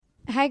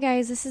Hi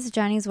guys, this is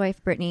Johnny's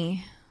wife,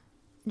 Brittany.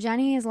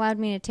 Johnny has allowed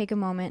me to take a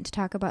moment to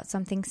talk about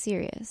something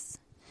serious.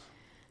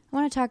 I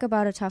want to talk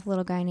about a tough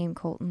little guy named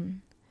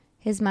Colton.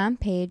 His mom,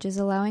 Paige, is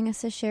allowing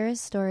us to share his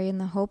story in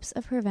the hopes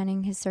of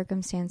preventing his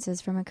circumstances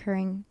from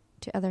occurring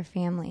to other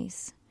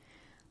families.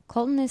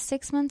 Colton is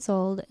 6 months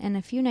old, and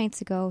a few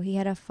nights ago he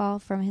had a fall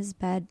from his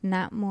bed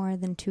not more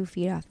than 2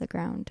 feet off the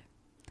ground.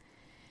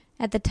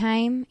 At the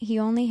time, he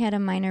only had a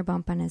minor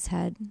bump on his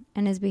head,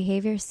 and his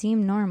behavior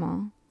seemed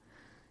normal.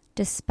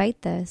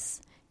 Despite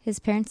this, his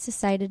parents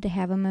decided to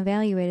have him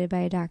evaluated by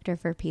a doctor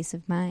for peace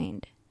of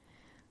mind.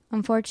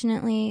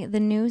 Unfortunately,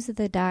 the news that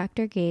the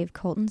doctor gave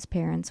Colton's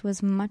parents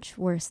was much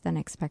worse than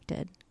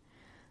expected.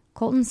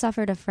 Colton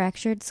suffered a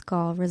fractured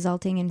skull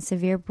resulting in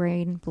severe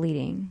brain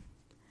bleeding.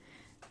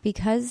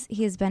 Because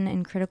he has been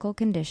in critical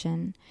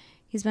condition,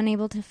 he's been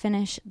able to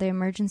finish the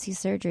emergency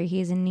surgery he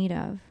is in need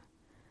of.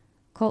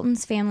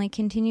 Colton's family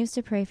continues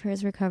to pray for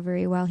his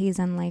recovery while he's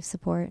on life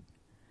support.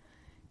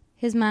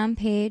 His mom,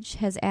 Paige,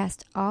 has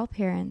asked all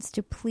parents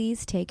to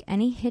please take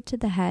any hit to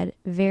the head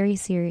very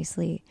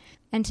seriously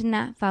and to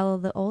not follow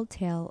the old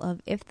tale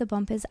of if the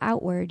bump is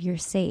outward, you're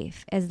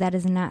safe, as that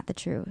is not the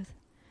truth.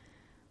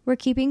 We're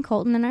keeping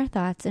Colton in our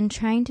thoughts and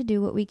trying to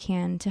do what we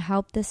can to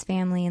help this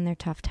family in their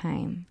tough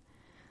time.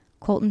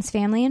 Colton's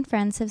family and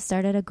friends have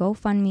started a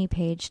GoFundMe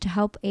page to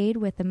help aid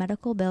with the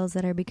medical bills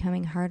that are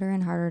becoming harder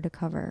and harder to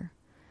cover.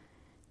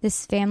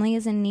 This family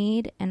is in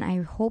need, and I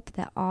hope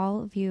that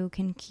all of you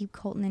can keep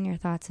Colton in your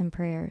thoughts and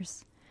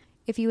prayers.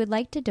 If you would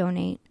like to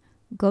donate,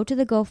 go to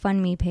the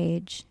GoFundMe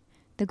page.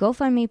 The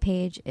GoFundMe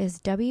page is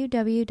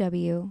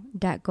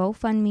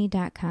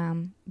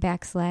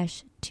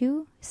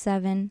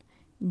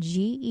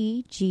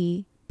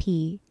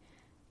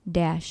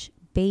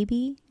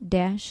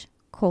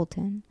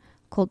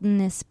Colton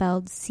is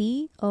spelled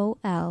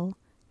Colton.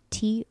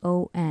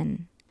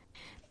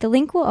 The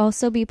link will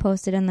also be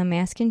posted on the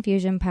Mass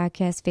Confusion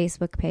Podcast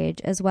Facebook page,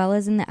 as well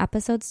as in the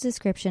episode's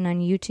description on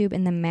YouTube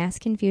and the Mass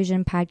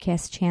Confusion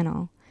Podcast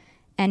channel.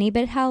 Any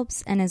bit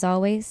helps, and as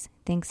always,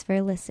 thanks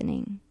for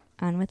listening.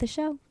 On with the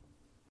show.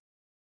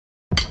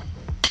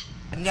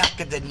 Neck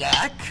of the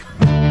neck.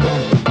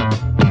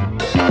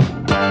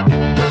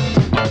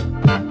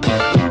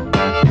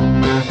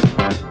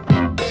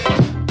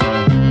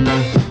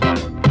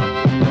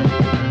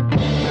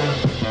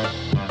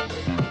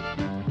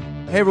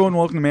 Hey everyone,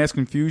 welcome to Mass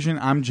Confusion.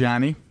 I'm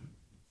Johnny.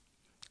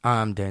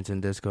 I'm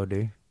Dancing Disco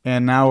D.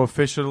 And now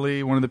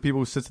officially one of the people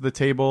who sits at the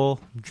table,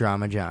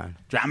 Drama John.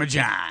 Drama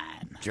John.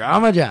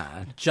 Drama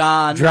John.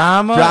 John.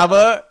 Drama.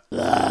 Drama.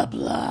 Blah,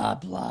 blah,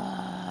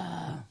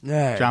 blah.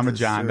 Yeah, Drama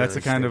John. That's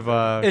the kind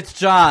of It's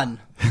John.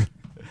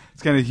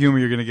 it's kind of humor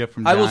you're gonna get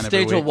from John. I will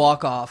stage every a week.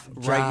 walk-off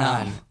right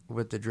now.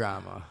 with the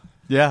drama.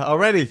 Yeah,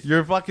 already.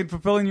 You're fucking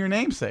fulfilling your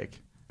namesake.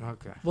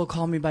 Okay. Well,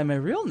 call me by my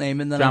real name,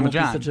 and then Drama I won't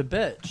John. be such a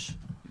bitch.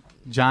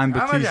 John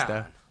Drama Batista.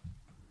 John.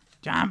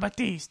 John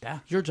Batista.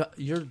 You're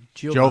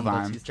Jovan.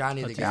 Batista.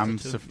 Johnny the Batista Gay. I'm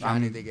too. suff-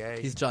 Johnny the Gay.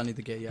 He's Johnny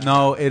the Gay, yeah.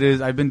 No, it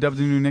is. I've been dubbed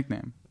a new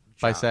nickname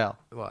by John. Sal.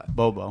 What?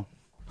 Bobo.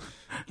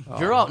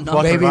 You're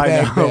outnumbered. Baby I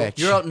bag know. bitch.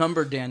 You're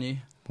outnumbered,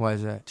 Danny. Why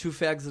is that? 2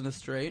 fags in a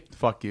straight.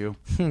 Fuck you.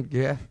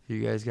 Yeah,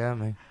 you guys got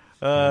me.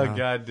 Oh, Wow.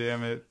 God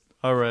damn it.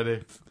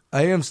 Already.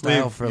 I am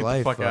style Leave. for Get the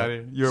life. fuck but outta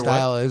here. You're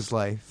style is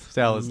life.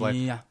 Sal is like.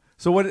 Yeah.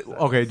 So what?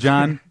 Okay,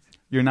 John,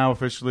 you're now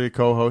officially a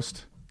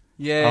co-host.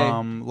 Yay.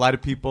 A lot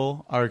of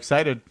people are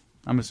excited.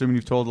 I'm assuming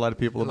you've told a lot of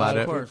people about a lot it.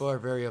 of course. people are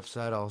very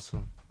upset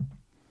also.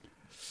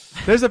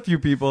 There's a few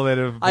people that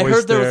have. I voiced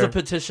heard there was their- a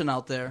petition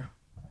out there.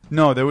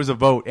 No, there was a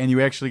vote, and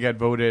you actually got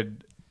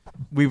voted.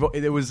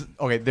 There was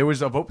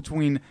a vote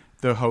between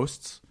the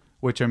hosts,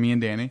 which are me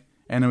and Danny,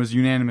 and it was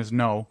unanimous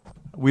no.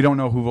 We don't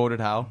know who voted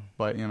how,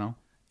 but you know,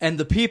 And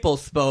the people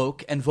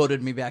spoke and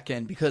voted me back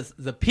in because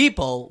the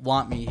people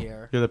want me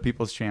here. you're the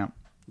people's champ.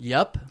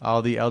 Yep.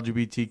 All the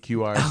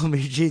LGBTQRs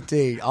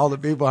LBGT. All the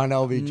people on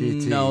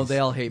LBGT. No, they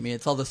all hate me.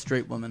 It's all the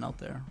straight women out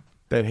there.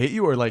 that hate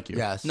you or like you.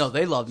 Yes. No,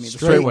 they love me. The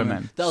Straight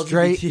women. The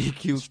Straight,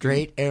 LGBTQ.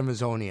 straight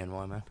Amazonian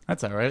woman.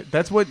 That's all right.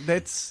 That's what.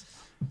 That's.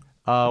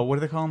 What do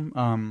they call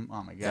them?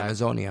 Oh my god.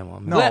 Amazonian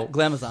woman. No.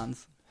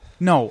 Glamazons.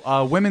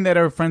 No, women that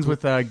are friends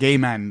with gay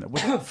men.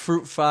 What-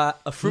 Fruit fly,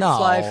 No,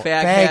 fag fag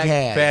hag.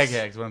 hag. Fag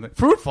hags. One of the,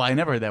 fruit fly. I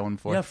never heard that one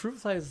before. Yeah, fruit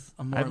fly is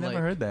a more I've never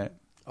like, heard that.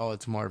 Oh,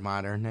 it's more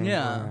modern. name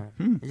Yeah.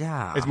 for it.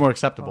 Yeah. It's more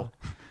acceptable.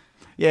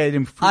 Yeah,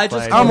 fruit I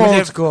just- fly. I'm What's old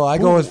that- school. I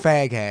go with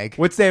fag hag.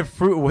 What's that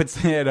fruit? What's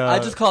that? I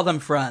just call them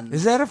friends.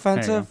 Is that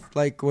offensive?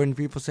 Like when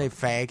people say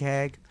fag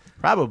hag?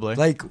 probably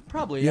Like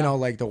Probably, you yeah. know,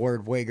 like the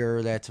word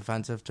wigger. That's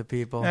offensive to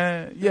people.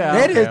 Yeah,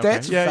 That okay, is. okay.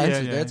 That's Yeah,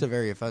 offensive. yeah. That's a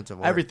very offensive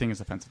word. Everything is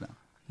offensive now.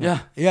 Yeah.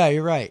 Yeah,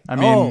 you're right. I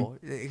mean-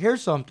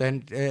 here's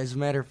something. As a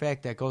matter of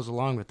fact, that goes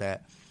along with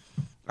that.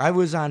 I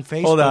was on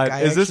Facebook. Hold on.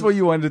 I Is this actually- what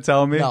you wanted to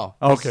tell me? No.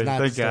 this Okay. is not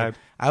Thank the story. God.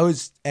 I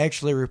was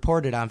actually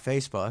reported on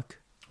Facebook.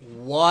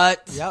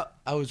 What? Yep,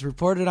 I was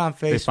reported on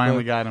Facebook. They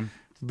finally got him.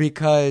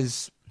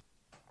 Because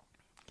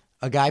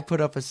a guy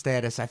put up a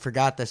status. I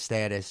forgot the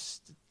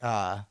status.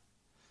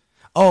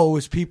 It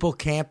was people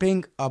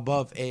camping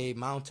above a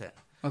mountain,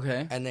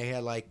 Okay. and they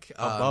had like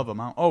Above a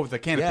mountain. Oh, the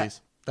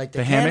canopies. like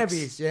The hammocks?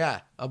 canopies,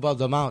 yeah, above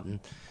the mountain.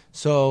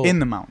 So In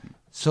the mountain.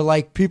 So,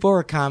 like, people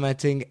were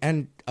commenting,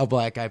 and a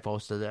black guy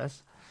posted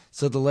this.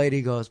 So the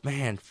lady goes,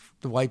 man,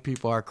 the white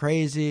people are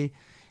crazy.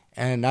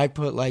 And I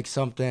put, like,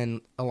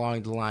 something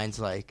along the lines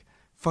like,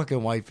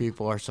 fucking white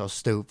people are so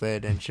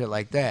stupid and shit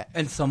like that.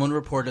 And someone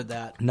reported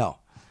that. No.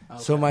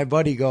 So my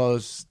buddy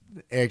goes,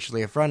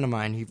 actually a friend of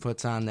mine, he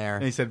puts on there.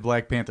 And he said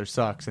Black Panther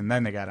sucks, and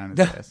then they got on his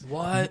ass.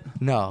 What?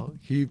 No,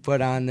 he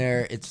put on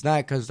there, it's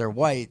not because they're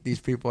white. These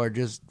people are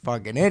just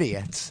fucking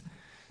idiots.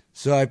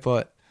 So I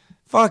put,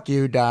 fuck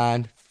you,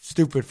 Don.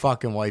 Stupid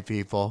fucking white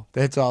people.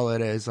 That's all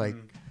it is. Like,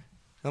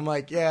 I'm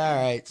like, yeah,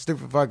 all right,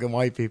 stupid fucking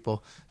white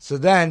people. So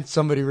then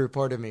somebody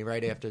reported me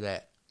right after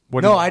that.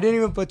 What No, did- I didn't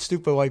even put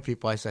stupid white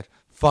people. I said,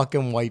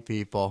 fucking white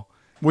people.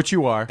 Which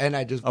you are. And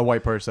I just, a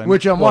white person.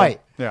 which I'm Well,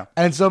 white. Yeah.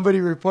 And somebody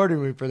reported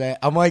me for that.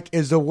 I'm like,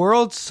 is the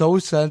world so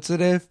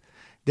sensitive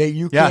that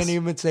you Yes. can't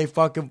even say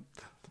fucking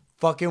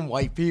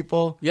white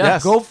people?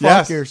 Yes. Go fuck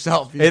Yes.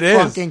 yourself, you It is.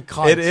 fucking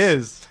cunt. It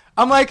is.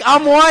 I'm like,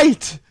 I'm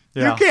white.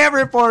 Yeah. You can't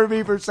report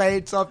me for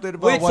saying something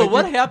about Wait, white so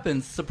what people.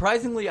 happens?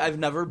 Surprisingly, I've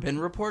never been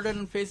reported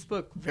on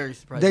Facebook. Very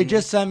surprising. They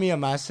just sent me a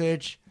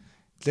message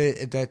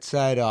that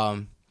said,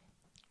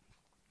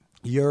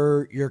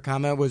 your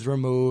comment was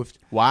removed.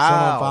 Wow.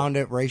 Someone found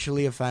it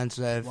racially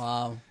offensive.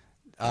 Wow.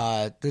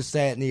 This,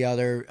 that, and the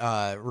other.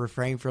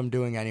 Refrain from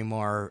doing any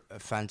more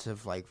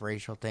offensive, like,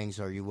 racial things,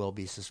 or you will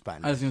be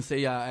suspended. I was gonna say,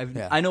 yeah,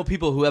 Yeah. I know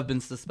people who have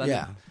been suspended.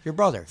 Yeah, your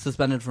brother.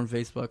 Suspended from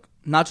Facebook.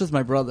 Not just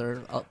my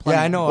brother.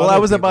 Yeah, I know. Well, other I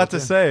was people, about to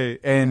too. say,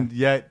 and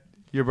yet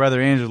your brother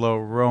Angelo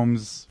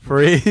roams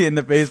free in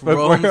the Facebook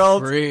Roam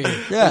world. free.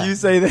 Yeah. You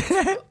say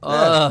that?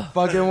 Yeah,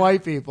 fucking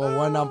white people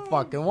when I'm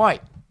fucking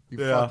white. You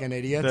Yeah. fucking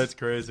idiots. That's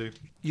crazy.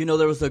 You know,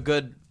 there was a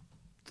good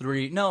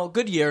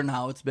good year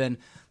now it's been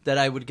that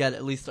I would get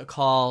at least a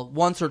call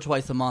once or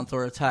twice a month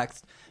or a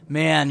text.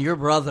 Man, your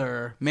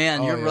brother.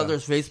 Man, Oh, your yeah.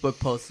 brother's Facebook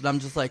post. And I'm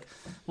just like,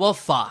 well,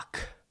 fuck.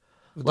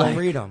 Don't like-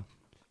 read them.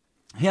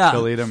 Yeah.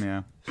 Delete him,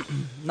 yeah.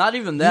 Not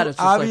even that. It's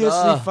just Obviously,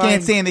 like, find-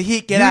 Can't stand the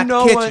heat. Get you out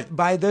know the kitchen.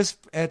 what?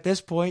 At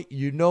this point,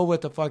 you know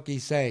what the fuck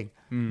he's saying.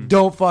 Hmm.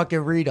 Don't fucking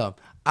read them.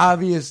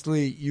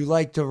 Obviously, you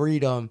like to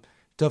read them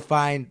to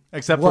find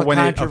Except for what when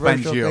it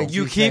controversial offends you. things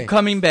you he's keep saying.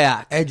 coming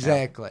back.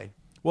 Exactly.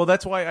 Well,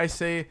 that's why I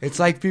say It's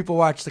like people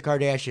watch the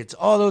Kardashians.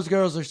 Oh, those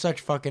girls are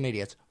such fucking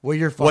idiots. Well,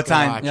 you're fucking what's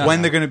on, watching when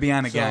them. they're going to be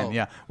on again. So-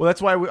 Yeah. Well,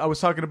 that's why I was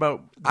talking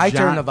about I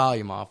John- turn the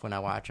volume off when I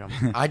watch them.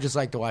 I just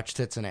like to watch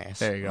tits and ass.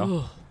 There you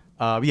go.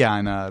 Yeah,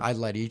 and I'd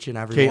let each and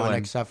every one Caitlyn.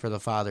 except for the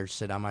fathers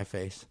sit on my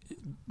face.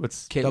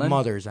 what's Caitlyn? The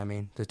mothers, I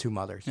mean. The two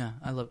mothers. Yeah,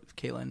 I love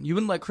Caitlyn. You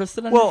wouldn't let Chris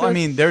sit on well, your face? I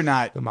mean, they're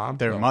not The mom?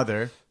 their No.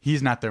 mother.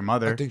 He's not their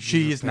mother. I think she's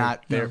She's a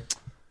not pig. their.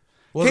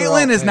 Well, they're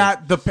Caitlyn all is pig.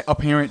 not a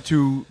parent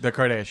to the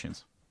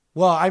Kardashians.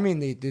 Well, I mean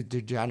the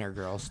Jenner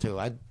girls, too.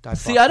 I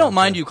See, I don't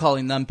mind you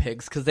calling them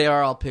pigs because they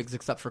are all pigs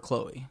except for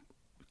Chloe.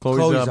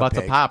 Chloe's a about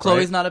to pig. pop.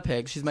 Chloe's right? not a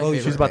pig. She's my Chloe's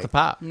favorite. She's about pig. to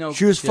pop. No,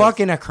 She was she is.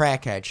 fucking a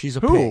crackhead. She's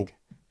a Who? pig.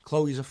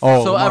 Chloe's a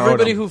Oh, So Lamar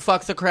everybody Odom. who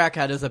fucks a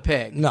crackhead is a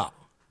pig. No,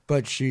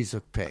 but she's a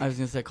pig. I was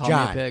gonna say, call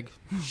John, me a pig.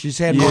 She's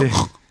had Yeah.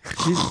 more.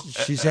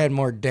 She's had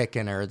more dick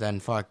in her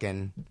than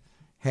fucking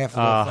half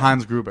of the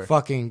Hans Gruber.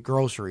 fucking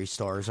grocery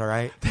stores. All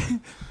right,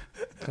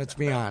 let's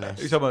be You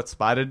honest. talking about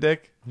Spotted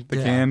Dick? The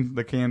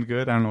Yeah. canned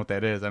good. I don't know what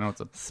that is. I know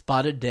it's a.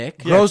 Spotted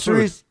dick. Yeah,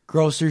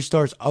 Grocery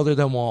stores other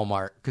than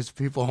Walmart, because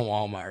people in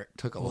Walmart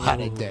took a lot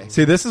of dick.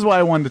 See, this is why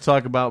I wanted to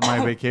talk about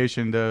my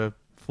vacation to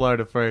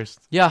Florida first.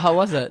 Yeah, how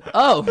was it?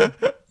 Oh,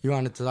 You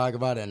wanted to talk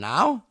about it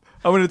now?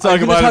 I wanted to I'm talk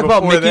gonna about talk it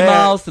about before Mickey that.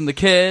 Mouse and the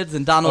kids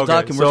and Donald Okay,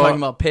 Duck, and we're so- talking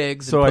about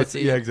pigs So and I,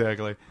 pussy. yeah,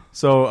 exactly.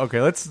 So okay,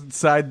 let's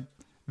side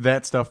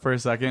that stuff for a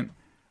second.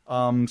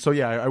 So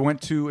yeah, I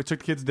took the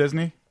kids to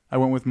Disney. I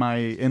went with my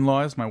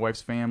in-laws, my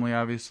wife's family,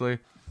 obviously.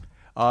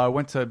 I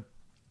went to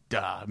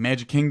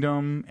Magic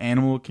Kingdom,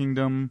 Animal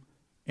Kingdom,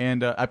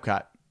 and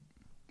Epcot.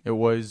 It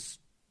was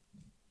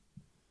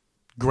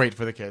great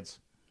for the kids.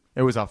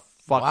 It was a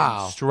fucking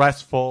Wow.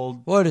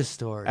 stressful. What a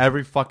story!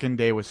 Every fucking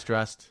day was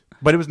stressed,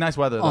 but it was nice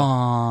weather though.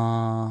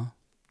 Aww.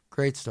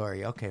 Great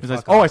story. Okay. It was nice.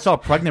 fuck Oh, off. I saw a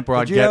pregnant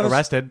broad Did you get have a-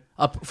 arrested.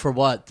 Up for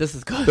what? This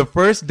is good. The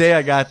first day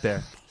I got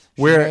there,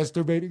 where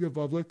masturbating in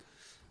public.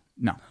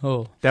 no,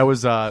 Oh. that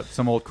was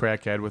some old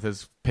crackhead with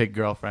his pig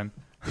girlfriend.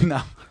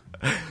 No,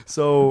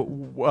 so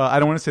I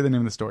don't want to say the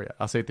name of the story yet.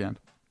 I'll say it at the end.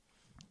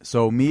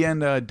 So me and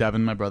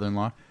Devin, my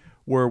brother-in-law,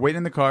 were waiting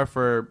in the car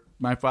for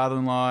my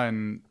father-in-law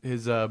and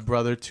his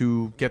brother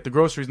to get the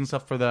groceries and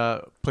stuff for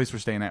the place we're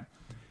staying at.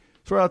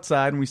 So we're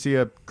outside and we see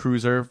a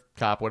cruiser,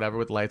 cop, whatever,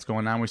 with lights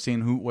going on. We're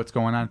seeing what's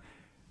going on.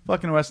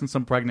 Fucking arresting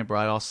some pregnant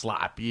bride, all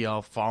sloppy,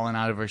 all falling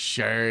out of her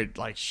shirt,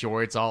 like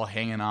shorts all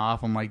hanging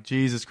off. I'm like,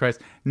 Jesus Christ.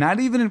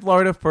 Not even in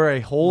Florida for a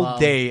whole Wow.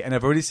 day, and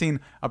I've already seen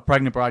a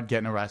pregnant bride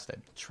getting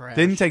arrested. Trash.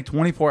 Didn't take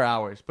 24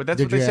 hours, but that's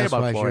Did what they you say ask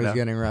about why Florida. she was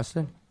getting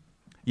arrested?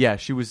 Yeah,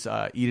 she was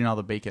eating all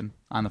the bacon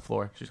on the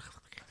floor. She's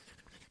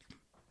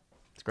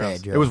it's gross.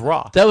 Bad joke. It was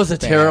raw. That was a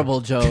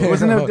terrible joke. It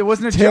wasn't a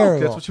joke. Terrible.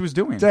 That's what she was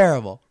doing.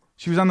 Terrible.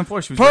 She was on the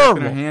floor. She was Terrible.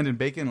 wrapping her hand in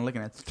bacon and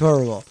licking it.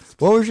 Terrible.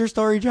 What was your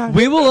story, John?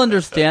 We will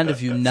understand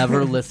if you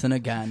never listen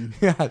again.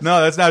 No,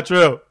 that's not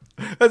true.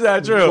 That's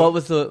not true. What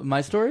was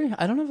my story?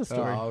 I don't have a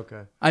story. Oh,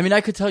 okay. I mean,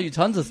 I could tell you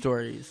tons of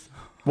stories.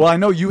 Well, I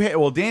know you had.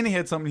 Well, Danny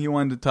had something he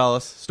wanted to tell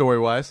us story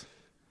wise.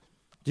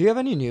 Do you have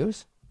any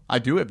news? I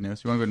do have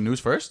news. You want to go to news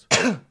first?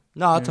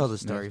 No, I'll tell the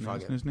story. News,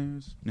 Fuck news,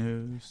 it.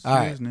 news. All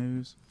right.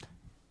 News.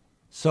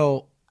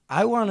 So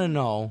I want to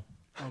know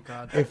Oh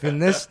God. if in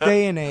this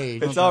day and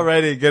age, It's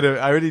already gonna.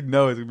 I already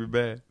know it's gonna be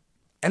bad.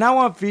 and I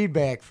want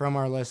feedback from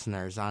our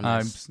listeners on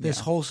I'm- this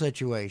yeah. whole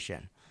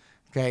situation.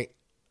 Okay,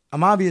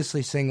 I'm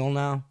obviously single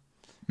now,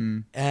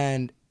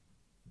 and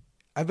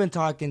I've been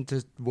talking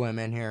to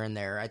women here and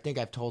there. I think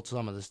I've told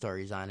some of the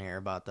stories on here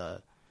about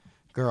the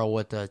girl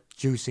with the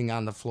juicing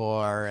on the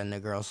floor and the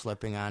girl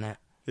slipping on it.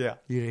 Yeah.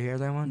 You hear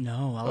that one?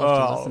 No, I'll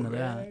have to listen to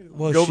that.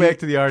 Well, Go she- back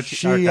to the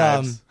she,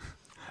 archives.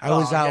 I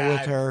was Oh, out God.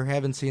 with her,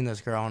 haven't seen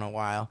this girl in a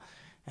while,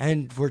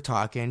 and we're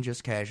talking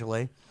just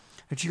casually.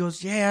 And she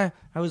goes, "Yeah,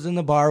 I was in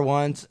the bar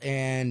once,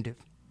 and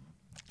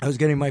I was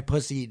getting my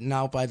pussy eaten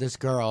out by this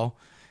girl,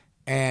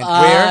 and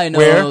I know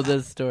Where?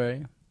 this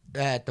story.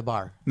 at the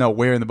bar, No,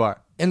 where in the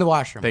bar? in the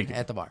washroom, Thank you.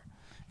 at the bar,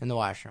 in the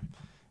washroom."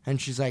 And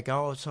she's like,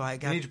 "Oh, so I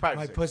got need your my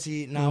privacy. pussy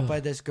eaten out by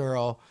this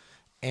girl,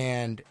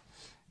 and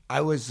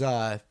I was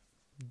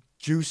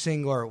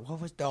juicing, or what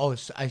was the, oh,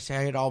 I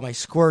said all my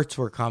squirts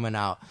were coming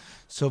out.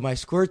 So my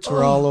squirts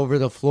were all over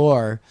the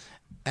floor.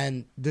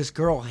 And this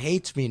girl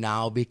hates me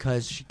now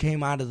because she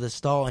came out of the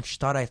stall and she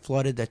thought I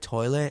flooded the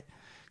toilet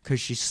because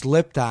she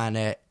slipped on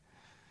it.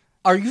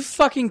 Are you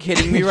fucking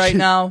kidding me right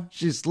now?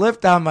 She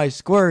slipped on my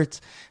squirts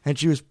and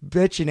she was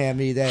bitching at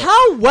me that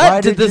How why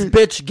wet did this you-"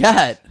 bitch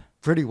get?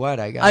 Pretty wet,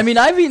 I guess. I mean,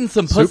 I've eaten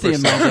some pussy Super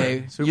in my soaker.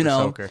 day. Super You know,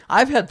 soaker.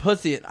 I've had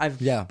pussy.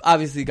 I've Yeah.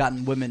 obviously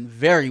gotten women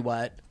very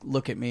wet.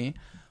 Look at me,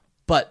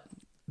 but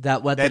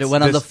that wet that it That's-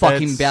 went on the this-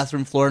 fucking that's-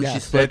 bathroom floor and yeah, she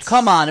slipped. that's-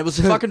 Come on, it was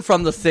fucking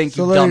from the sink.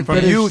 so You let me dumb From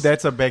finish. you,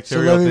 that's a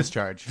bacterial let me-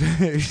 discharge.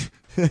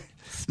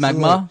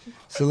 smegma.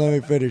 So let me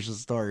finish the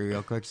story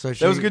real quick. So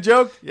she, That was a good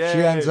joke. Yeah. She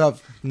ends up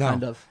no.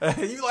 Kind of.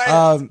 You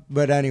laughed.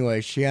 But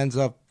anyway, she ends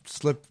up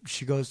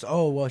she goes,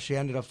 "Oh, well, she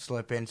ended up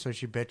slipping." So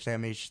she bitched at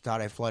me. She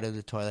thought I flooded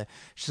the toilet.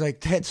 She's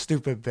like, "That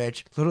stupid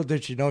bitch." Little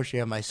did she know she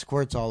had my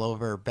squirts all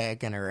over her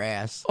back and her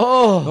ass. I'm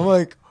Oh,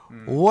 like,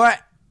 what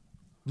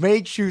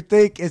makes you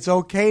think it's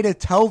okay to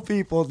tell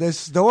people this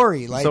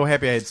story? Like, So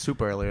happy I had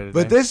soup earlier today.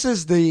 but this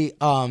is the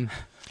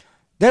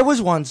that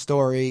was one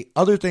story.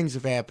 Other things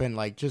have happened.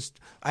 Like just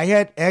I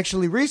had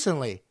actually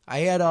recently. I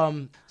had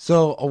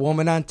so a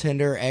woman on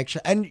Tinder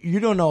actually, and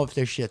you don't know if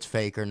this shit's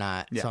fake or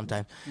not Yeah.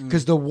 sometimes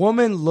because the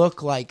woman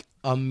looked like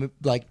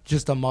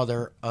just a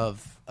mother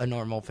of a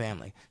normal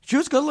family. She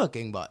was good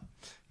looking, but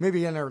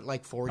maybe in her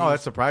like 40s. Oh,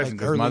 that's surprising like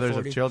because early mothers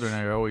 40s. of children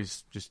are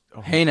always just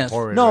Heinous.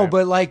 horrid, No, right?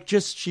 but like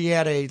just she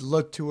had a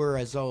look to her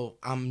as though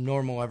I'm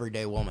normal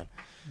everyday woman.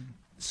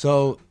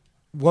 So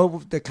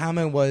what the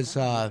comment was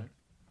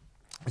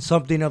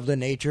something of the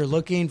nature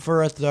looking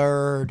for a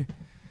third.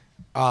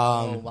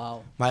 oh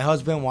wow. My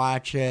husband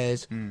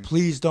watches.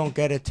 Please don't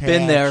get attached.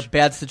 Been there.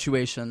 Bad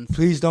situations.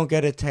 Please don't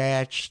get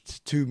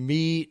attached to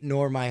me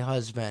nor my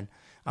husband.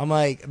 I'm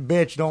like,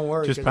 bitch, don't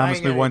worry. Just 'cause promise I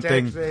ain't me gonna one attach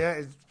thing.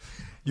 to-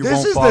 You this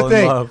won't is fall the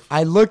thing. in love.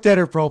 I looked at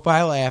her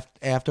profile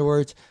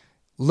afterwards.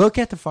 Look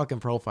at the fucking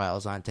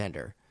profiles on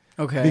Tinder.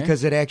 Okay.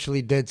 Because it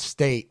actually did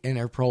state in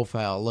her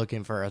profile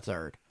looking for a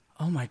third.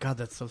 oh my god,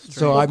 that's so strange.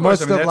 So Of I course,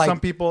 must I mean, have that's like some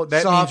people-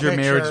 that saw a means your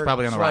marriage is picture,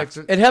 probably on the swiped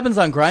rocks. it happens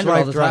on Grindr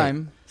all the Swiped right.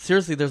 time.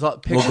 Seriously, there's all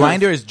pictures. Well,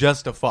 Grinder is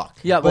just a fuck.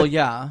 Yeah. Well, But-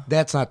 yeah.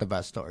 That's not the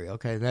best story,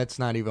 okay? That's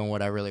not even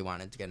what I really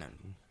wanted to get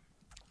in.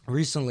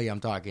 Recently,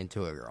 I'm talking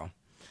to a girl,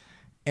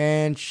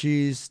 and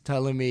she's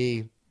telling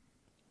me,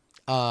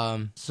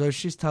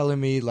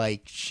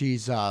 like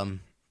she's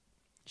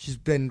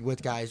been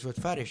with guys with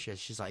fetishes.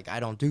 She's like, I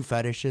don't do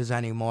fetishes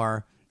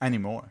anymore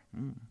Anymore.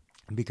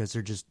 because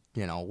they're just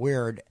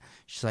weird.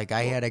 She's like,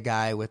 I had a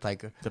guy with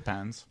like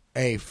Depends.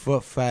 a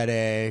foot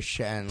fetish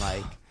and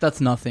like That's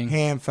nothing.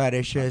 hand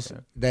fetishes.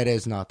 That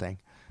is nothing.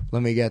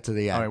 Let me get to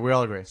the end. All right, we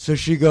all agree. So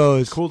she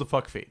goes, Cool to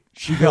fuck feet.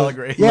 She We all goes,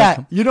 agree.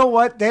 Yeah, you know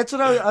what? That's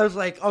what I was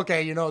like.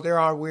 Okay, there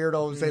are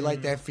weirdos. They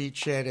like that feet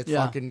shit. It's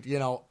Yeah. fucking,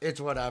 it's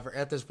whatever.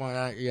 At this point,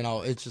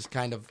 it's just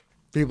kind of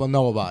people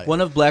know about it.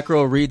 One of Black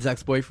Girl Reed's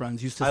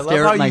ex-boyfriends used to I love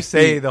stare how at my you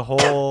say feet. the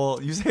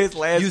whole. You say his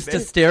last. Used to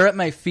name. stare at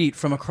my feet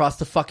from across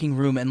the fucking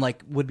room and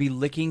like would be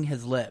licking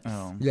his lips.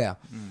 Oh. Yeah,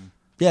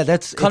 yeah.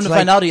 That's Come it's to like,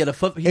 find out, he had a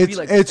foot. He'd be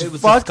like, it's it was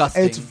fucked.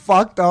 disgusting. It's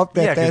fucked up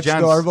that Yeah, 'cause that's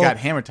John's normal. got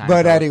hammer time,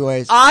 But though.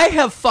 anyways, I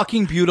have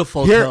fucking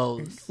beautiful here,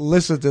 toes.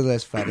 listen to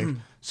this, fetish.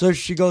 So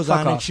she goes Fuck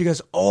on and off. she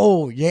goes,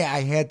 "Oh yeah,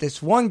 I had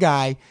this one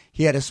guy.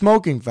 He had a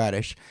smoking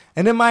fetish."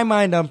 And in my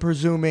mind, I'm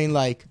presuming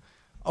like,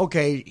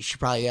 okay, she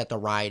probably had to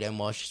ride him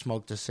while she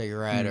smoked a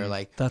cigarette, or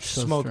like That's she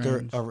so smoked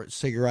strange. a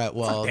cigarette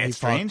while that he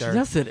strange. fucked her.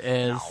 Yes, it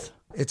is.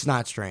 It's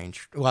not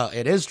strange. Well,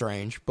 it is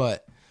strange,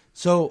 but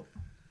so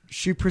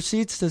she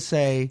proceeds to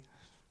say,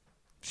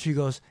 she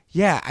goes,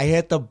 "Yeah, I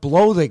had to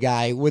blow the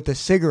guy with a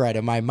cigarette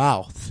in my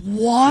mouth."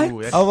 What?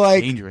 Ooh, that's I'm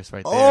like, dangerous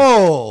right there.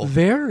 Oh,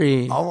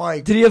 Very. I'm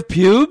like, Did he have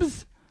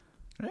pubes?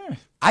 Yeah.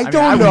 I mean,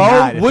 don't I would know.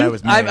 not if that Wouldn't-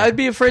 was me. I'd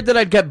be afraid that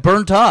I'd get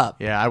burnt up.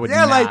 Yeah, I would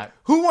Yeah, not. like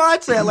who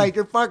wants that? Like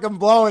you're fucking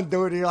blowing,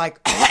 dude. And you're like,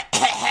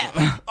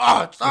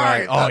 Oh,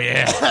 sorry. Right. Oh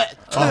yeah.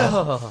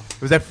 Oh.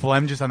 Was that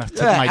phlegm just on the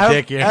tip of my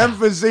dick? Yeah.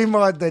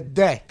 Emphysema on the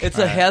dick. It's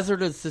a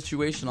hazardous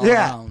situation all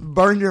Yeah, around.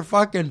 burn your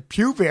fucking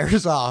pubic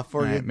hairs off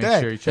or All your right, make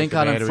dick. sure you check Thank the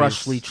God I'm batteries.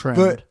 freshly trimmed.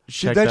 But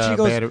Check then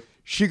the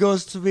she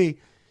goes to me,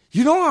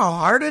 you know how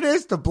hard it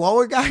is to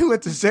blow a guy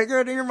with a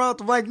cigarette in your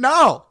mouth? I'm like,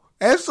 no,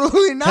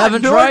 absolutely not.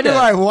 Haven't Nor tried do it.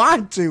 I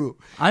want to.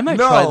 I might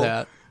No. try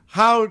that.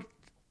 How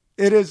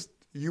it is,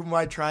 you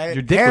might try it.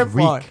 Your dick Have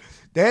would fun. reek.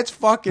 That's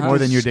fucking More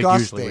than your dick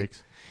disgusting. usually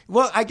reeks.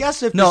 Well, I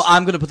guess if No, the,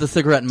 I'm going to put the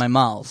cigarette in my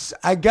mouth.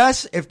 I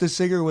guess if the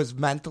cigarette was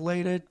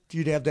mentholated,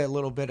 you'd have that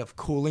little bit of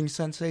cooling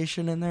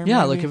sensation in there. Yeah,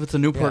 maybe. like if it's a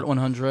Newport Yeah.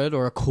 100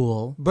 or a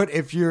Cool. But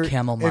if you're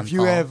Camel if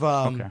you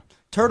menthol. have Okay.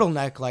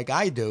 turtleneck like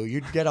I do,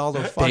 you'd get all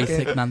those Basic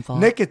fucking menthol.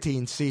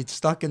 nicotine seeds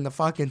stuck in the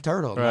fucking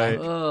turtle. Right.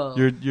 Ugh.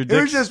 Your It was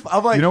dick's- just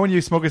I'm like, you know when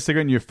you smoke a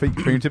cigarette and your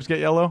fingertips get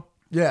yellow?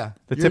 yeah,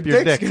 The tip of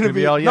your dick's dick's gonna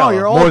be all no, yellow,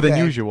 your more old than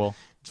dick. usual.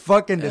 It's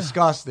fucking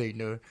disgusting,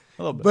 dude.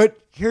 A little bit. But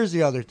here's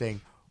the other thing.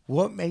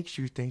 What makes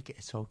you think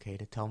it's okay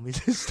to tell me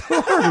this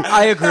story?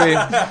 I agree.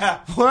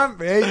 What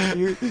makes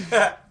you?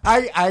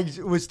 I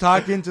was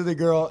talking to the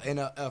girl in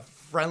a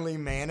friendly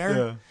manner.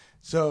 Yeah.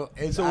 So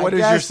what is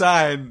your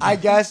sign? I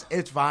guess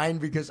it's fine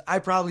because I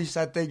probably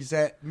said things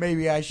that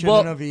maybe I shouldn't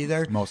Well, have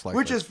either. most likely.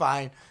 Which is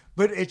fine.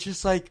 But it's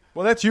just like,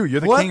 Well, that's you.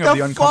 You're the What king of the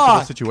the uncomfortable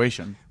fuck?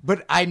 situation.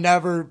 but I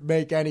never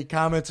make any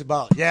comments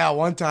about, yeah,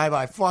 one time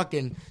I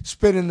fucking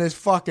spit in this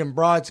fucking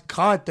broad's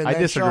cunt and I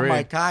then shove disagree.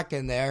 my cock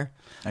in there.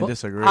 I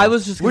disagree. I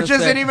was just gonna Which say,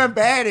 isn't even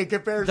bad in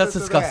comparison That's to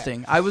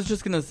disgusting. I was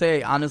just going to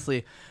say,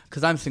 honestly,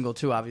 because I'm single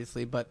too,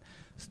 obviously, but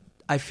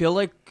I feel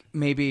like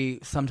maybe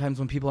sometimes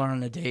when people are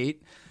on a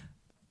date,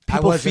 I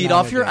people wasn't feed on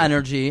off a your date.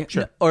 energy.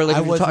 Sure. Or like I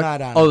if you was talk-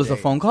 not on Oh, a it was a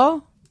date. phone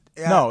call?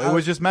 that. No, I it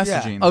was just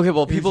messaging. Okay,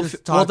 well, He was people.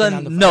 just Well, talking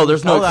on the then, no, phone.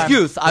 there's no Hold on.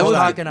 excuse. I was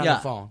talking on yeah.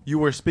 the phone. You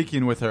were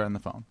speaking with her on the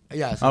phone.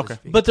 Yeah, so to Okay.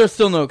 speak. But there's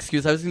still no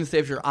excuse. I was going to say,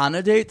 if you're on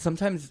a date,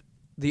 sometimes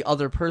the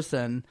other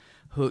person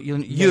who you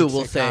Makes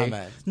will a say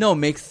comment. no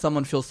makes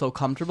someone feel so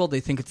comfortable they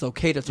think it's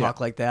okay to talk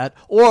like that,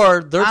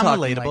 or they're I'm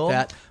talking relatable. like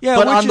that. Yeah,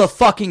 but which on the is-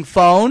 fucking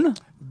phone,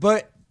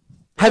 But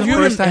have you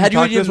First even, time had you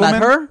you talked to even this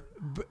met woman?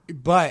 her?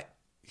 but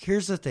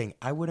here's the thing.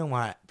 I wouldn't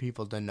want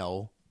people to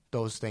know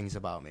those things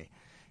about me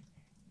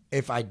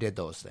if I did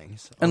those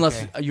things.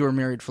 Unless okay? you were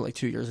married for like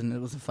 2 years and it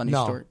was a funny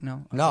No. story.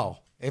 No, No.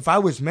 If I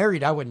was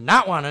married, I would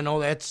not want to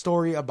know that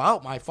story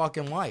about my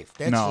fucking wife.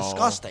 That's No.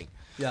 disgusting.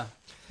 Yeah.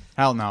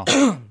 Hell no.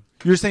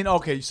 You're saying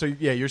okay, so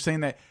yeah, you're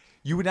saying that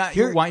you would not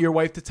Here- want your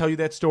wife to tell you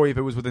that story if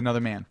it was with another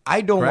man.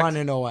 I don't Correct? want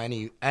to know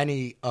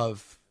any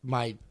of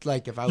my,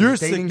 like, if I was Your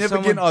dating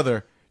significant someone,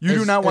 other. You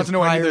do as- not want as to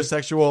know any of their prior-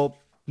 sexual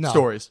No.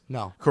 stories.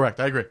 No. Correct.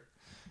 I agree.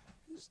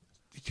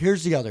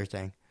 Here's the other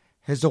thing.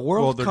 Has the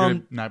world Well, they're come?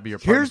 gonna not be your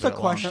partner Here's for the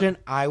that long. question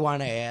I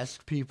want to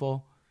ask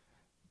people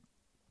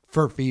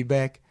for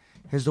feedback.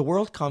 Has the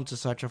world come to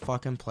such a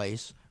fucking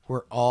place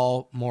where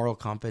all moral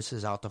compass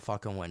is out the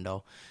fucking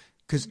window?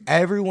 Because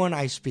everyone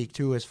I speak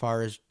to, as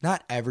far as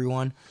not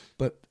everyone,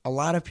 but a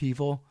lot of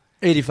people,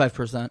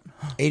 85%.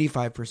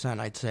 85%,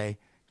 I'd say,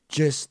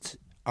 just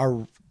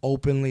are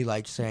openly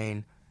like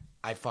saying,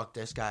 I fucked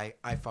this guy,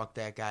 I fucked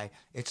that guy.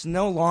 It's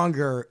no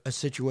longer a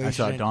situation I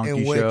saw a donkey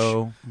in which,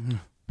 show.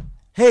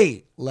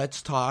 hey,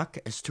 let's talk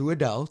as two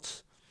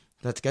adults.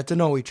 Let's get to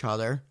know each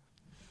other.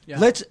 Yeah.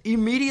 Let's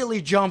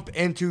immediately jump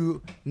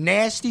into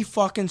nasty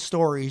fucking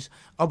stories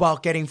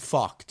about getting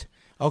fucked.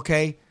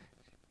 Okay?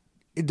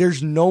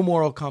 There's no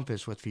moral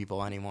compass with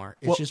people anymore.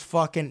 It's Well- just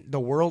fucking, the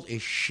world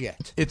is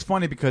shit. It's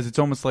funny because it's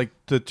almost like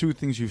the two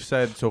things you've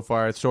said so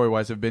far, story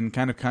wise, have been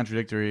kind of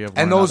contradictory of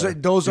one And those another.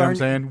 are- those you know what I'm aren't-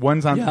 saying?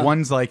 One's on Yeah.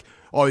 one's like,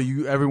 oh,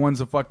 everyone's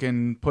a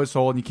fucking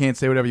pusshole and you can't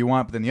say whatever you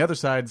want, but then the other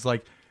side's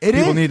like, It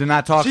people is. need to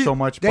not talk See, so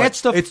much.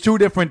 that's But the- it's two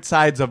different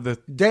sides of the.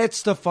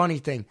 That's the funny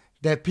thing.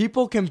 That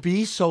people can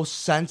be so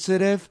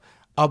sensitive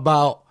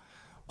about,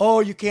 oh,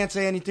 you can't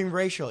say anything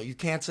racial. You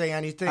can't say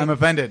anything. I'm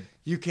offended.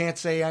 You can't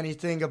say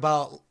anything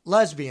about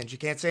lesbians. You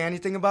can't say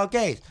anything about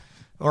gays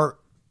or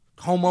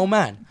homo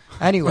men.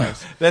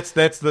 Anyways, That's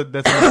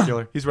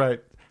muscular. He's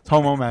right. It's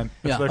homo man.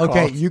 That's Yeah. what they're okay,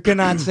 called. you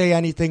cannot say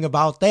anything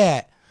about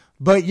that.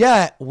 But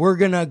yet, we're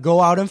going to go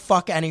out and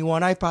fuck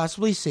anyone I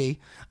possibly see.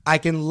 I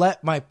can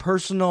let my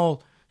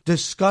personal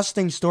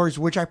disgusting stories,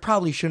 which I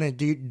probably shouldn't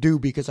do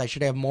because I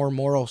should have more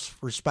moral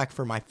respect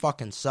for my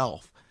fucking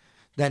self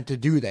than to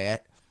do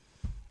that,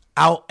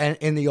 out and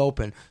in the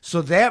open.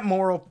 So that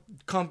moral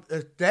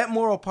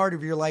part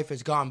of your life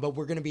is gone, but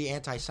we're going to be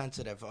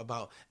anti-sensitive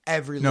about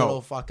every No,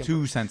 little fucking...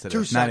 too sensitive,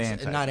 Too not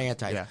sensitive, anti. not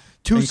anti. Yeah.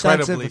 Too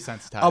Incredibly sensitive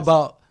sensitized.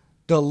 about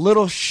the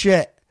little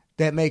shit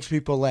that makes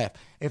people laugh.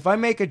 If I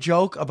make a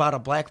joke about a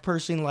black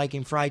person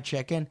liking fried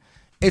chicken,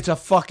 it's a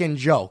fucking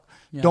joke.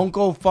 Don't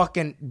go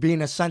fucking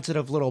being a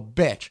sensitive little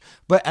bitch.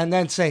 And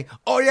then say,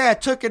 oh yeah, I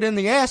took it in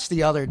the ass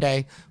the other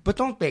day. But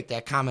don't make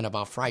that comment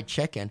about fried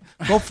chicken.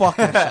 Go fuck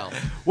yourself.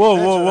 Whoa,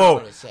 That's whoa, what I'm whoa!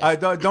 gonna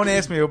say. Don't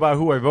ask me about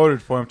who I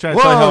voted for. I'm trying to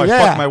Whoa, tell you how I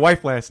yeah. fucked my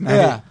wife last night.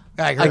 Yeah.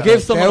 I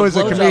gave someone that was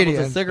a a blowjob with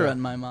comedian. a cigarette in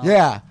my mouth.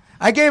 Yeah.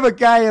 I gave a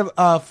guy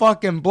a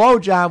fucking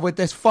blowjob with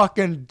this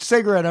fucking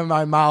cigarette in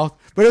my mouth.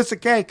 But it's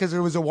okay because it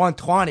was a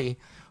 120.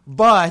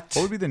 But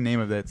What would be the name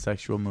of that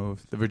sexual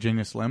move? The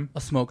Virginia Slim?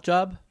 A smoke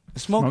job.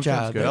 smoke Smoke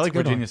job. good. I that's like a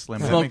good Virginia one. Slim.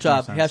 Yeah. That Smoke makes more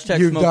job. sense. Hashtag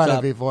You've smoke done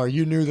job. it before.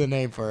 You knew the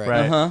name for it.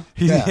 Right. Uh-huh.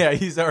 Yeah. Yeah.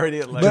 He's already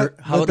at like. But-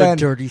 How about then- a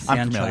dirty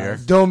I'm familiar.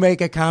 Sanchez? Don't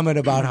make a comment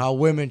about how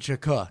women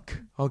should cook.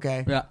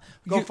 Okay. Yeah.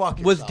 Go fuck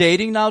yourself. With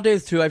dating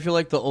nowadays too, I feel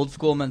like the old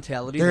school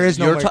mentality. There is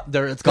no you're more- it's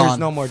there's gone.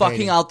 no more fucking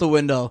dating. out the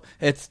window.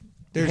 It's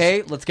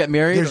hey, let's get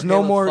married. There's or,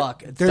 no hey, more. let's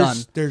fuck. It's done.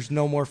 There's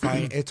no more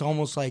finding. It's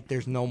almost like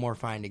there's no more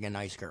finding a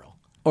nice girl.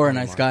 Or a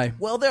nice guy.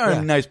 Well, there are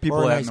Yeah. nice people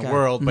Or a out nice in the guy.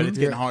 world, but it's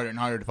getting Yeah. harder and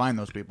harder to find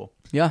those people.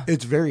 Yeah.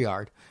 It's very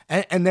hard,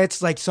 and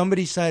that's like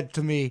somebody said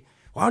to me,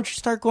 "Why don't you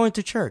start going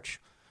to church?"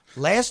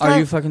 Last time, Are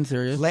you fucking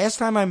serious? Last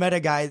time I met a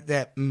guy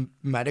that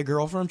met a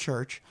girl from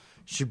church.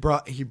 He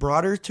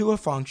brought her to a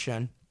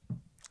function.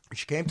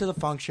 She came to the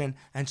function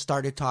and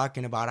started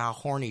talking about how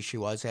horny she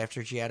was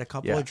after she had a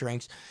couple Yeah. of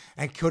drinks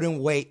and couldn't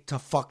wait to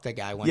fuck the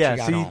guy when Yeah, she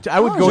got see, home. I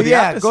would Oh, go so the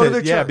yeah, opposite. go to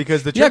the Yeah, church.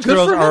 because the Yeah, church good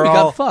girls for him. are He got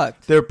all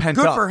fucked. they're pent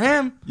Good up. for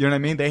him. You know what I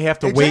mean? They have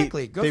to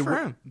Exactly. wait. Good for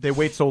him. They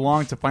wait so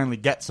long to finally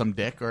get some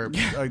dick or the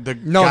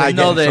No, guy they-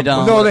 No, getting they some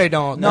don't. pussy. No, they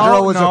don't. The No,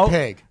 girl was no. a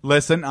pig.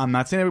 Listen, I'm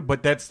not saying it,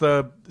 but that's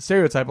the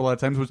stereotype a lot of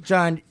times. Was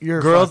John,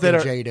 you're Girls fucking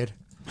that are- jaded.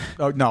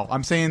 Oh, no,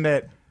 I'm saying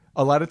that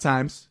a lot of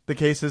times the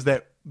case is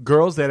that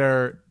girls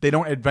that they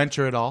don't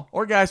adventure at all,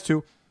 or guys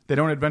too, they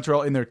don't adventure at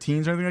all in their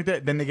teens or anything like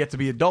that. Then they get to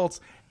be adults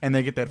and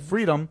they get that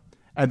freedom,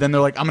 and then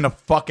they're like, I'm gonna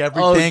fuck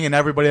everything and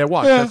everybody I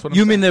watch. That's what I'm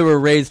You saying. mean they were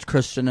raised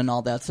Christian and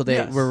all that, so they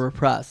Yes. were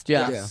repressed?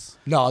 Yeah. Yeah.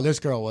 No, this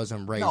girl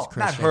wasn't raised No, not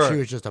Christian. her. She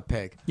was just a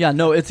pig. Yeah,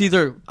 no, it's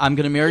either I'm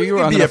going to marry you or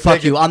can I'm be going a to fuck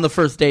pig you and- on the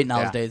first date Yeah.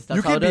 nowadays. That's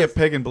you how can it be is. a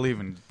pig and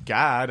believe in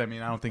God. I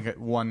mean, I don't think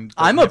one.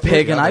 I'm a doesn't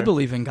pig the and I other.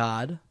 believe in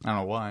God. I don't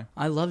know why.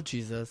 I love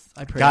Jesus.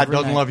 I pray. God every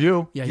doesn't night. love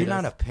you. Yeah, he You're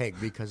does. not a pig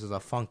because of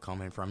the funk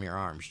coming from your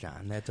arms,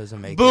 John. That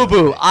doesn't make Boo you a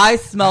boo. pig. I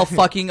smell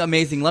fucking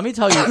amazing. Let me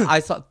tell you, I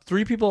saw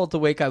 3 people at the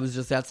wake I was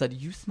just at said,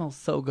 you smell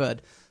so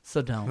good.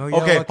 So don't. Oh, yeah,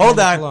 Okay, what hold kind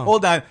on, of cologne?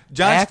 hold on.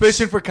 John's Axe?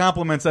 fishing for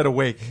compliments at a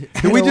wake.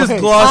 Did we At a just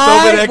wake. gloss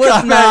over I that was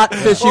comment? not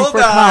fishing Hold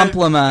for on.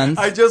 compliments.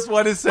 I just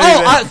want to say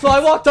Oh, that. so I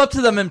walked up to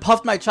them and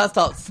puffed my chest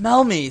out.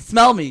 Smell me, you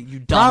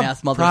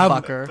dumbass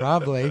motherfucker.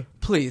 Probably.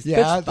 Please, Yeah,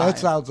 bitch, fine. that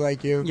sounds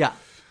like you. Yeah,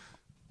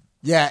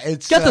 Yeah,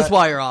 it's get this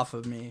wire off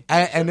of me.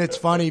 and it's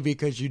funny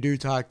because you do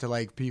talk to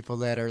like people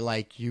that are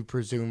like you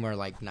presume are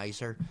like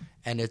nicer,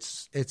 and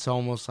it's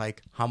almost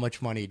like how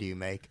much money do you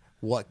make?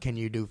 What can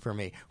you do for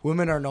me?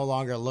 Women are no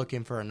longer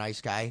looking for a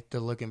nice guy.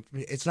 They're looking.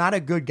 It's not a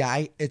good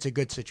guy. It's a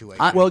good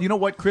situation. Well, you know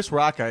what? Chris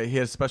Rock, he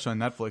has a special on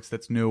Netflix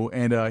that's new,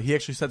 and he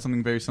actually said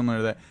something very similar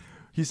to that.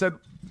 He said,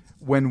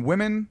 when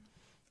women,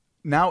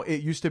 now it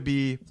used to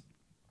be,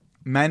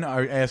 men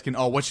are asking,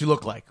 oh, what's she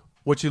look like?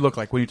 What's she look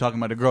like when you're talking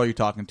about a girl you're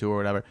talking to or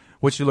whatever?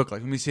 What's she look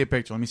like? Let me see a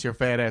picture. Let me see her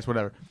fat ass,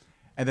 whatever.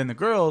 And then the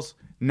girls,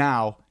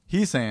 now,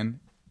 he's saying,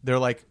 they're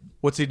like,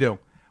 what's he do?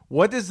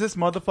 What does this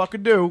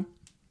motherfucker do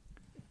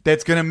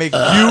that's going to make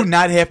you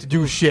not have to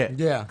do shit?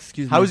 yeah.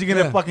 Excuse me. How is he going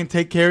to Yeah. fucking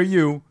take care of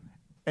you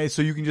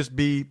so you can just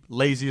be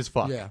lazy as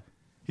fuck? Yeah.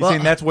 He's Well,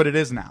 saying that's what it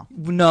is now.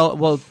 No,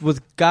 well,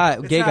 with gay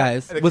not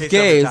guys, the with case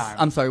every gays, time.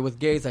 I'm sorry, with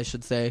gays, I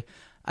should say,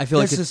 I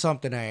feel This like is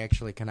something I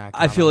actually cannot.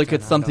 I feel like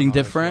comment it's on. I don't something know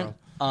this different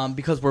world.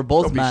 because we're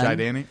both Don't be men, shy,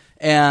 Danny.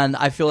 and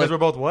I feel like Because we're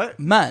both what?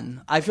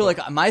 men. I feel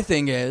like my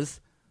thing is,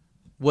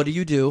 what do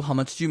you do? How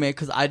much do you make?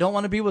 Because I don't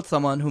want to be with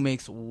someone who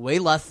makes way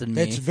less than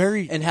me. It's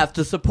very- and have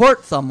to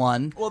support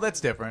someone Well, that's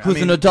different. who's I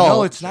mean, an adult.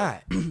 No, it's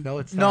not. No,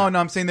 it's No, not. no,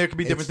 I'm saying there could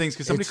be different It's- things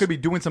because somebody it's- could be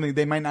doing something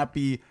they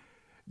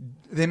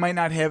might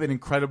not have an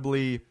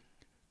incredibly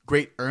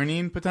great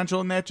earning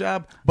potential in that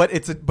job, but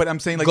but I'm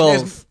saying like Goals.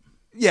 there's-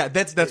 Yeah,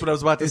 that's what I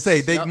was about to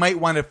say. They might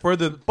want to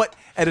further, but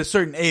at a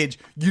certain age,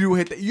 you do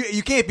hit.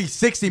 You can't be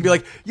 60 and be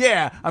like,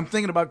 "Yeah, I'm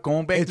thinking about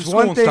going back to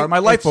school and start my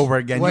life over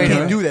again." You wait a can't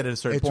minute. do that at a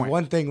certain It's point.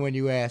 one thing when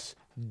you ask,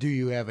 "Do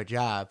you have a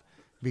job?"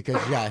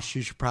 Because yes,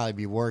 you should probably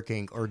be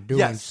working or doing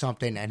Yes.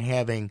 something and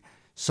having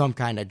some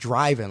kind of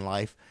drive in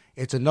life.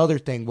 It's another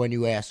thing when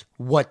you ask,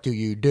 "What do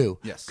you do?"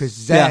 Yes.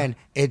 Because then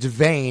it's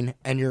vain,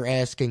 and you're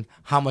asking,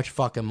 "How much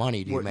fucking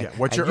money do you What- make?" yeah,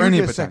 what's And your you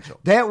earning just said- potential?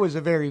 that was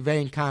a very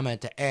vain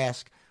comment to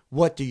ask.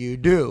 What do you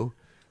do?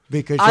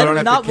 Because don't you have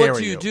to not what carry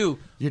do you you. do.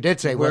 You did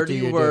say, Where what do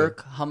you do?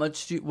 work? How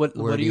much do you, what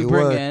Where do you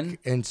bring work? in?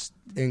 And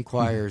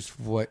inquires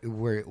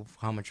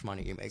how much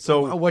money you make.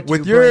 So what do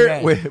with you your bring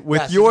in? with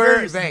Yes, it's your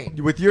very vain.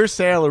 with your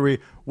salary,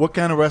 what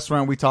kind of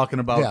restaurant are we talking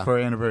about Yeah. for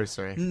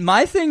anniversary?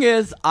 My thing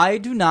is, I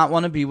do not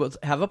want to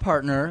have a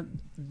partner.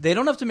 They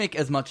don't have to make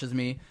as much as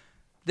me.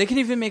 They can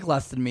even make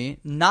less than me,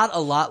 not a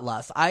lot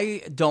less.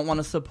 I don't want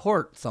to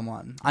support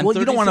someone. I'm Well,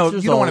 you don't 36 want to.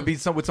 years You don't want to old.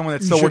 be with someone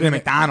that's You still working at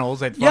shouldn't-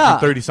 McDonald's at Yeah.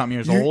 fucking 30-something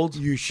years old.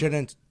 You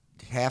shouldn't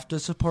have to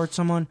support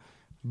someone,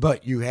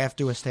 but you have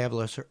to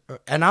establish.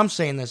 And I'm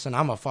saying this, and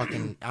I'm a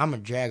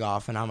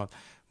jagoff, and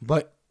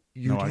but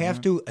you No have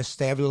argument. to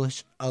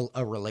establish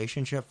a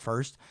relationship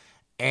first.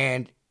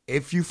 And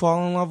if you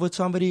fall in love with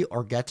somebody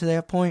or get to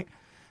that point,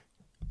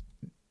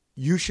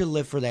 you should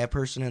live for that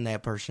person and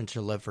that person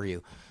should live for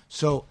you.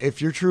 So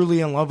if you're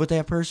truly in love with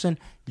that person,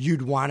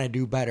 you'd want to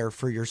do better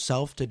for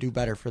yourself to do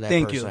better for that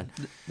Thank person.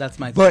 you. That's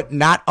my. But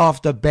not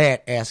off the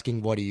bat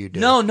asking, what do you do?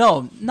 No,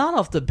 not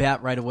off the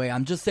bat right away.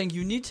 I'm just saying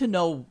you need to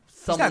know He's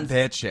someone. not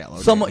that shallow.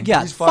 Someone, Danny.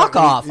 yeah, He's fuck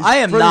fucking- off. he's I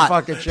am pretty not.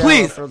 fucking shallow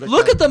Please for the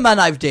look guy. at the men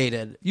I've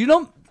dated. You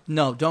don't.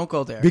 No, don't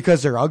go there.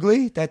 Because they're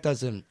ugly? That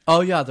doesn't...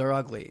 Oh yeah, they're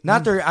ugly.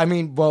 Not they're... I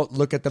mean, well,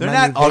 look at the They're men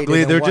not you've dated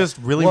ugly, and they're what- just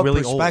really, what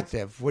really old.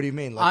 perspective? What do you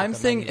mean? Look I'm at the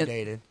saying men you've it-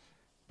 dated.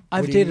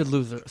 I've do you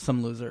dated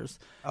some losers.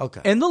 Okay.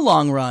 In the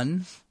long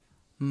run,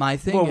 my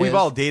thing Well, is we've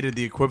all dated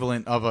the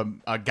equivalent of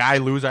a guy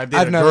loser. I've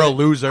dated I've a never, girl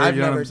loser. I've you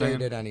know never what I'm saying?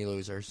 dated any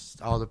losers.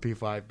 All the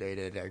people I've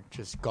dated are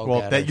just go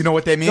Well, get that, you know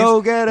what that means?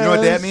 Go get You know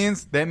what that us.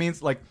 means? That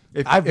means like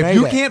if I've if made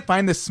you it. can't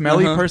find the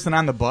smelly Uh-huh. person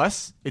on the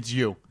bus, it's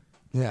you.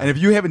 Yeah. And if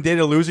you haven't dated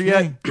a loser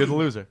yet, you're the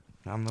loser.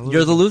 I'm the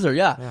You're the loser,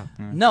 yeah.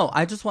 Yeah. No,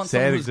 I just want Sad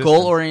someone who's existence.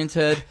 goal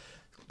oriented,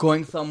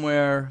 going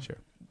somewhere, Sure.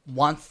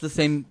 wants the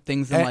same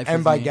things in life. And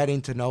as by me.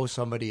 getting to know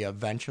somebody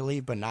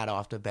eventually, but not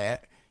off the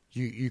bat,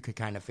 you could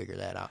kind of figure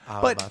that out.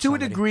 But about to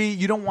somebody. a degree,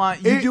 you don't want.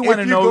 If, You do want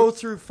to if know. you go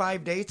through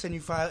 5 dates and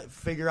you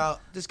figure out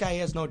this guy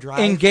has no drive.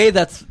 in gay,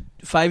 that's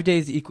 5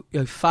 days.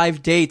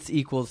 5 dates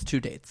equals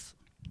 2 dates.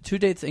 2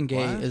 dates in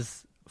gay What?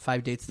 is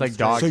 5 dates. Like in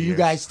dog straight. so you years.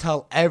 guys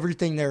tell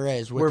everything there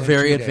is. We're within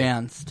very 2 days.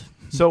 advanced.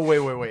 So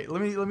wait. Let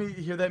me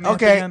hear that math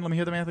Okay. again. Let me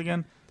hear the math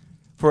again.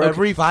 For Okay,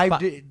 every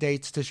five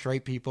dates to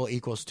straight people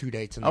equals 2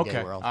 dates in the Okay. gay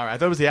All world. right. I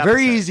thought it was the opposite.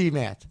 Very easy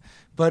math.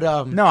 But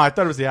No, I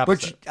thought it was the but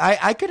opposite.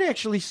 I could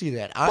actually see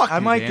that. Fuck I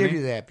you, might Danny. give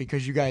you that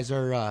because you guys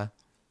are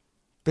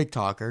big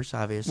talkers.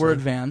 Obviously, We're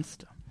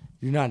advanced.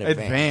 You're not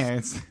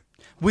advanced. Advanced.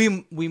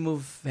 We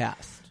move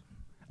fast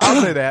I'll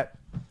say that.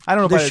 I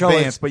don't know This about show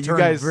advanced, is but you turned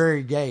guys.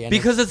 very gay and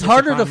because it's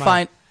harder to upon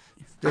find.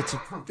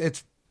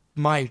 It's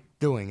my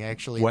doing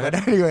actually. What?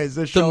 But anyways,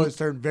 this show The- has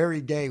turned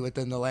very gay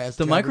within the last.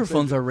 The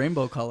microphones conversation. are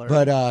rainbow color.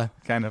 but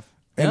kind of.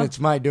 and Yeah. it's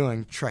my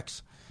doing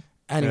tricks.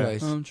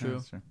 Anyways, True.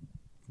 That's true.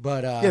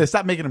 but Yeah,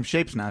 stop making them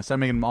shapes now. Stop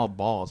making them all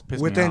balls. Piss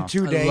me within off.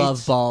 2 I days,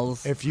 love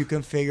balls. if you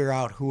can figure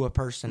out who a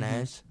person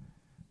Mm-hmm. is,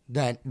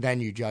 then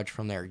you judge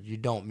from there. You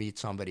don't meet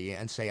somebody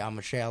and say I'm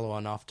shallow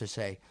enough to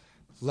say,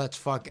 let's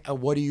fuck.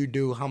 What do you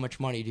do? How much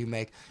money do you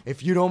make?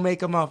 If you don't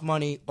make enough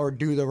money or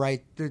do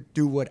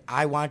what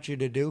I want you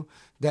to do,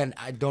 then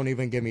I don't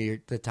even give me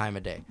the time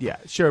of day. Yeah,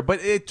 sure, but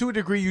to a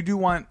degree, you do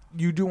want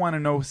to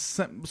know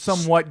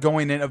somewhat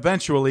going in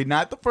eventually.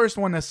 Not the first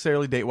one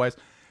necessarily date wise,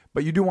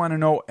 but you do want to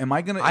know: am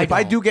I gonna? If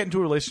I don't. do get into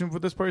a relationship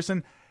with this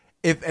person,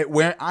 if at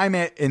where I'm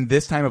at in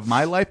this time of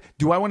my life,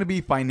 do I want to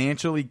be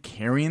financially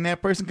carrying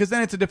that person? Because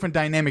then it's a different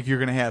dynamic you're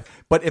gonna have.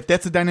 But if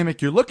that's the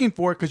dynamic you're looking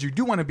for, because you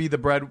do want to be the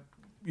bread,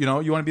 you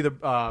want to be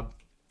the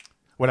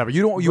whatever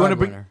you don't you want to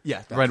bring. Breadwinner.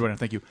 Yeah, breadwinner.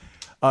 Thank you.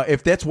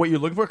 If that's what you're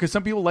looking for, because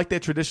some people like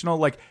that traditional,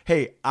 like,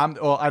 hey, I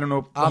don't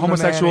know, I'm the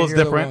homosexual man is and you're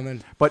the different,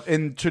 woman. but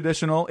in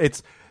traditional,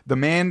 it's the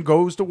man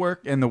goes to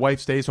work and the wife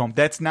stays home.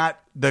 That's not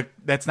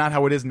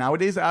how it is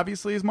nowadays,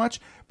 obviously, as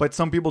much. But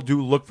some people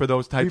do look for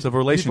those types of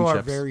relationships. People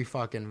are very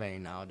fucking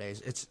vain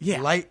nowadays. It's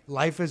Yeah.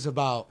 life is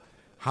about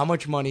how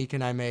much money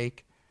can I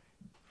make,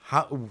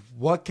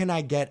 what can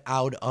I get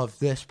out of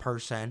this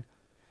person.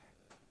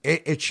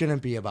 It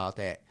shouldn't be about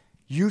that.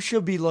 You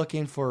should be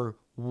looking for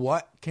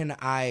what can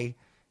I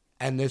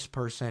and this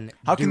person.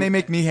 How can do- they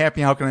make me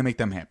happy? How can I make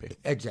them happy?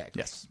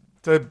 exactly? Yes.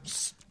 To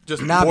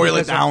just Not boil it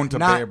because of- down to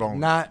not, bare bones.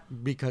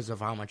 Not because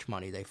of how much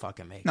money they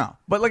fucking make. No,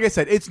 but like I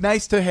said, it's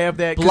nice to have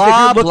that. 'cause Blah, if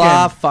you're looking,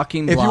 blah,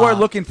 fucking If you blah. are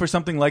looking for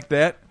something like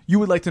that, you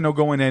would like to know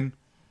going in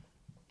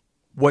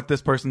what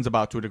this person's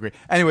about to a degree.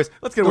 Anyways,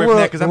 let's get away from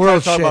that because I'm trying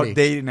to talk about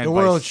dating The advice.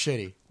 world's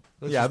shitty.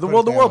 Let's Yeah, just the put it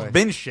world's that way.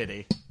 been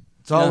shitty.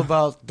 It's all Yeah.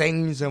 about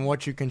things and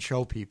what you can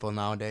show people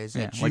nowadays.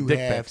 Yeah, that like you dick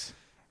have. pics.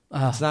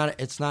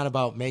 It's not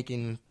about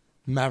making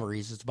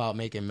memories. It's about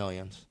making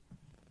millions.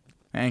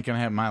 I ain't gonna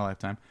have in my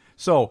lifetime.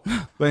 So,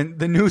 but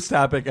the news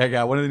topic I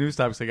got, one of the news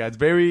topics I got, it's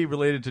very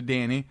related to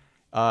Danny.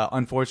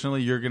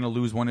 Unfortunately, you're gonna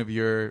lose one of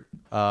your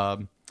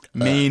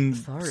main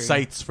sorry.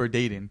 sites for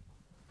dating.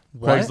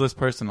 What? Craigslist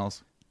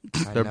personals.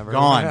 I They're never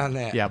gone. went on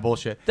that. Yeah,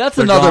 bullshit. That's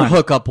They're another gone.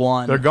 hookup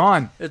one. They're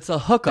gone. It's a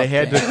hookup. They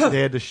had thing. to. They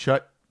had to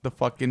shut the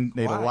fucking.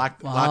 They had to Why?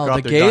 lock Wow, off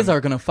the their gays gun.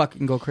 are gonna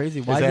fucking go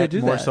crazy. Why Is do they that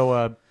do more that?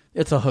 so?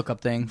 It's a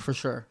hookup thing for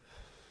sure.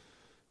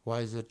 Why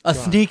is it A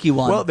gone? sneaky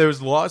one. Well,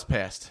 there's laws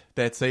passed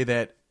that say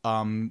that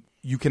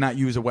you cannot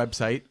use a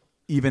website,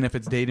 even if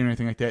it's dating or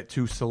anything like that,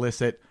 to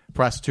solicit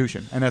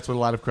prostitution, and that's what a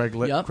lot of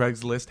Yep.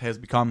 Craigslist has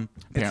become.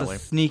 Apparently,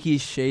 it's a sneaky,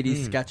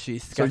 shady, sketchy.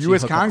 So sketchy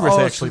U.S. hookup. Congress Oh,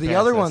 so actually the passed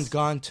other this. one's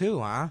gone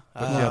too, huh?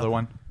 What's the other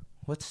one?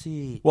 What's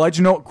the Well, how'd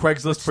you know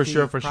Craigslist what's for the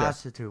sure? For sure.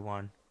 prostitute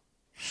one?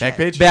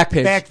 Backpage.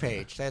 Backpage. Back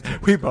page. That's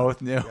it. We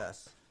both knew.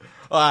 Yes.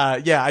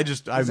 Yeah, I've that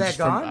just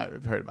gone?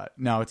 I've heard about it.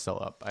 No, it's still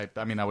up.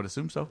 I mean, I would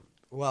assume so.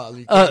 Well,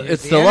 you can't use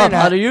It's the still up.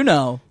 internet. How do you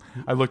know?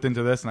 I looked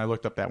into this and I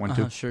looked up that one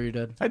too. Sure you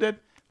did. I did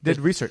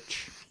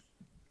research.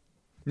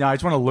 No, I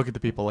just want to look at the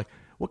people. Like,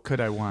 what could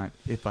I want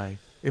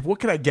what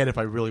could I get if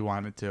I really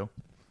wanted to?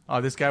 Oh,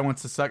 this guy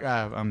wants to suck.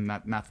 I'm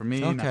not for me.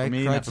 Not Okay, for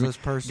me. Not for me.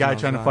 Craigslist person. Guy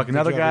trying to fuck Did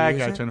another you ever guy. use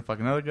Guy it? trying to fuck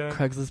another guy.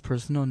 Craigslist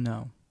personal,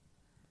 no.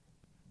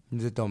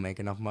 They don't make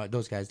enough money.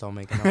 Those guys don't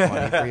make enough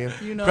money for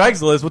you. You know,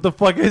 Craigslist. What the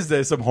fuck is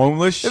this? Some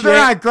homeless If shit? they're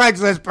not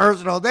Craigslist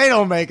personal, they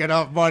don't make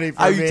enough money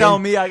for Are me. you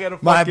telling me I got to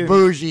My fucking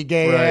bougie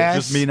gay right, ass.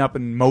 just meeting up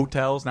in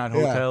motels, not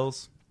Yeah.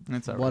 hotels?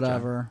 That's all right,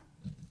 whatever.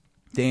 John.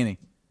 Danny,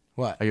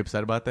 What? are you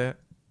upset about that?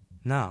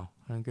 No.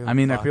 I don't give I a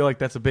mean, I fuck. feel like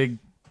that's a big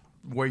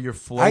where your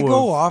flow. I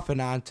go of, off and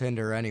on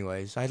Tinder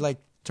anyways. I like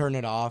turn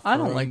it off. I for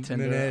don't a like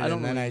Tinder. minute, I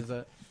don't and really then use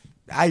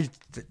it.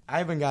 I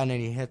haven't gotten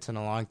any hits in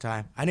a long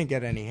time. I didn't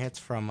get any hits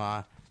from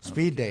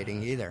speed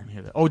dating either.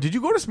 Oh, did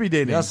you go to speed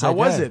dating? Yes, how I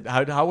was did.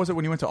 it? How was it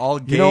when you went to all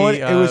gay? You know what?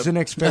 It was an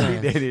speed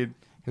experience. dating?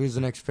 It was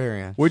an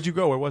experience. Where'd you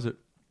go? Where was it?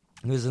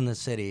 It was in the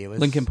city. It was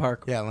Lincoln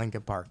Park. Yeah,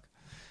 Lincoln Park.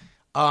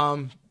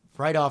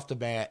 Right off the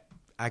bat,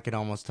 I could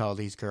almost tell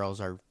these girls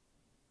are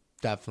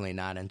definitely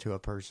not into a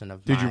person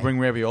of Did you mine. bring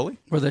ravioli?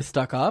 Were they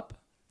stuck up?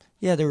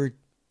 Yeah, they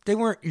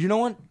weren't. You know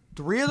what?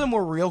 3 of them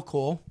were real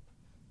cool,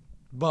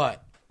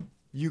 but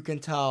you can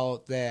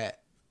tell that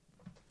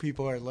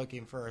people are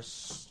looking for a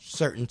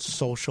certain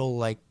social,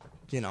 like,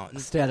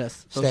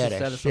 Status. Social Status,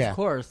 status, yeah. of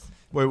course.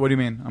 Wait, what do you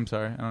mean? I'm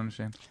sorry, I don't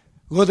understand.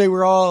 Well, they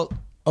were all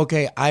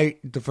okay.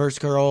 The first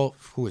girl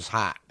who was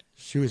hot.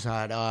 She was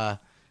hot.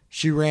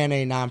 She ran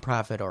a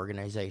nonprofit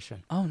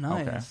organization. Oh,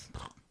 nice.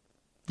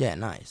 Yeah,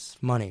 nice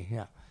money.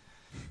 Yeah.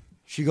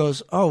 She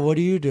goes, "Oh, what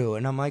do you do?"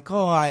 And I'm like,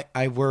 "Oh,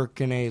 I work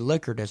in a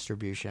liquor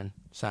distribution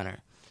center."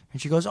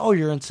 And she goes, "Oh,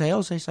 you're in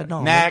sales?" I said, "No,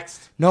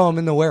 I'm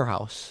in the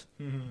warehouse."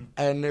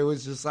 And it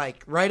was just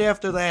like right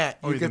after that,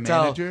 Oh, you you're could the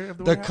tell manager of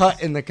the the warehouse?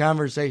 cut in the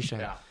conversation.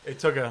 Yeah, it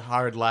took a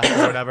hard left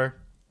or whatever.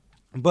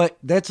 But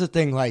that's the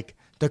thing, like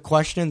the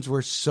questions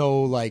were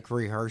so like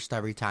rehearsed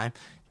every time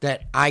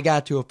that I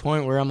got to a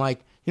point where I'm like,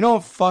 you know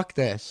what, fuck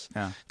this.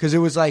 Yeah. Because it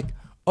was like,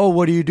 oh,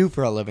 what do you do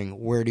for a living?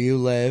 Where do you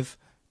live?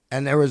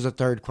 And there was a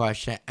third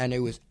question, and it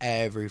was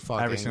every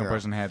fucking Every single girl.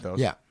 person had those.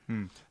 Yeah.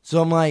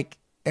 So I'm like,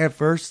 at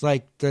first,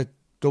 like the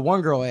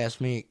one girl asked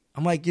me,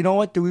 I'm like, you know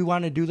what? Do we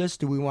want to do this?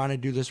 Do we want to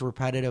do this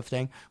repetitive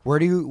thing? Where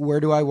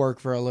do I work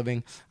for a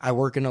living? I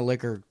work in a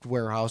liquor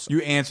warehouse. You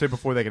answered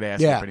before they could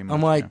ask you, Yeah, pretty much.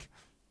 I'm like,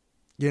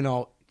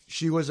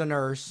 she was a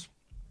nurse.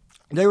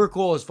 They were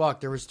cool as fuck.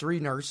 There was 3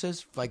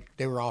 nurses, like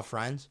they were all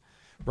friends,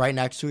 right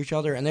next to each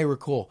other, and they were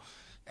cool.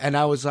 And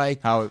I was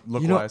like, how it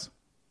look you know- wise.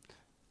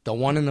 the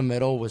one in the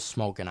middle was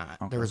smoking hot.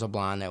 Okay. There was a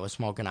blonde that was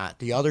smoking hot.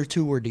 The other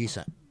 2 were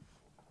decent.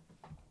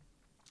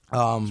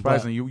 But-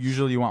 Surprisingly,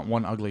 you want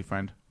one ugly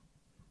friend.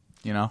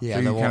 You know, yeah,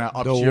 so the you kind one, of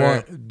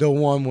up the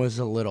one was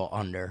a little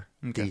under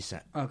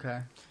decent. Okay.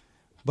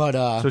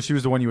 But So she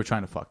was the one you were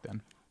trying to fuck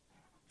then.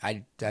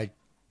 I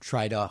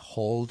try to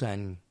hold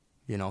and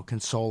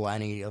console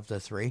any of the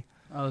 3.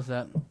 Oh, is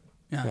that?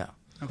 Yeah.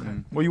 Okay.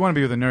 Well, you want to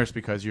be with a nurse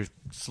because you're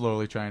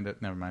slowly trying to.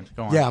 Never mind.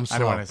 Go on. Yeah, I'm I slow.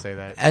 don't want to say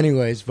that.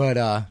 Anyways,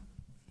 but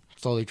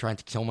slowly trying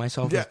to kill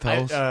myself with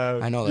pills.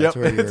 I know that's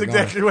where you're that's going.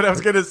 exactly what I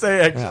was gonna say.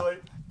 Actually,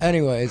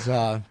 Anyways,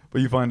 but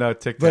you find out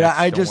TikTok. but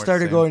I just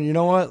started going, you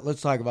know what? Let's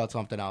talk about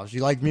something else.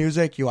 You like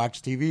music? You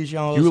watch TV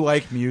shows? You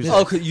like music?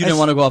 Oh, 'cause you didn't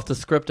want to go off the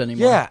script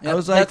anymore. Yeah, I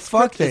was like, that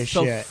fuck script is this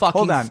so shit. fucking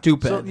Hold on.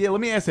 stupid. So, yeah, let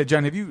me ask that,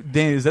 John.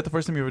 Danny, is that the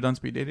first time you ever done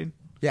speed dating?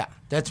 Yeah,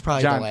 that's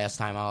probably John. the last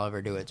time I'll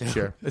ever do it, too.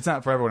 Sure. It's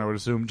not for everyone, I would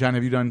assume. John,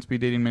 have you done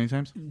speed dating many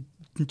times?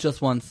 Just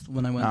once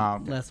when I went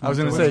Okay. last month. I was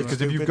or gonna say whatever.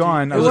 because if you've Stupid.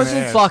 gone, I It was gonna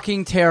wasn't ask.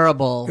 fucking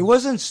terrible. It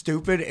wasn't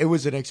stupid. It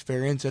was an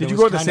experience. And Did it you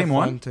was go to the kinda same fun,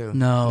 one? Too.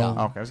 No.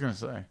 Okay, I was gonna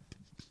say.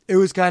 It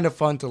was kind of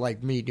fun to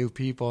like meet new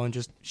people and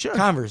just Sure.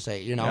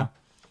 conversate, Yeah.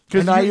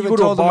 Because And I you even go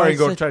to a told them, bar I and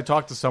go said- try to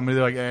talk to somebody,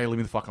 they're like, "Hey, leave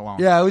me the fuck alone."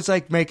 Yeah, I was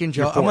like making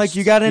jokes. I'm like, forced.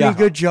 you got any Yeah.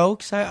 good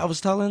jokes? I was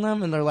telling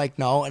them, and they're like,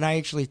 no. And I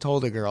actually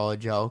told a girl a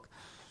joke.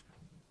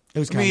 It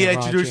was kind Me of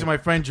introducing my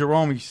friend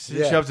Jerome. He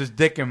Yeah. shoves his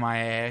dick in my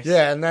ass.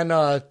 Yeah, and then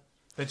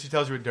Then she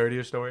tells you a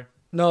dirtier story.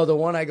 no, the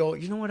one I go,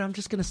 you know what? I'm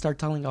just gonna start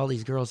telling all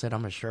these girls that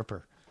I'm a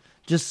stripper.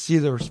 Just see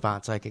the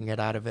response I can get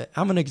out of it.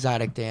 I'm an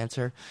exotic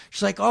dancer.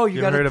 She's like, oh, You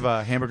you ever got heard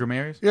of Hamburger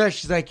Mary's? Yeah,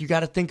 she's like, you got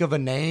to think of a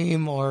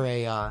name or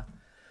a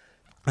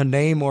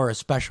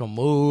special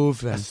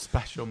move, A and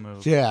special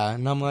move. yeah,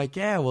 and I'm like,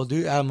 yeah, we'll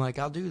do. I'm like,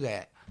 I'll do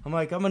that. I'm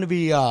like, I'm gonna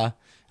be. I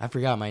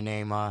forgot my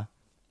name. I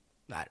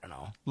don't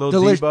know. Lil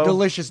Debo?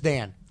 Delicious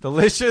Dan.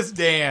 Delicious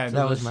Dan.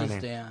 That was my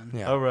Delicious name. Dan.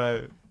 Yeah. All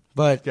right.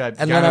 But God,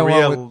 and then I gonorrhea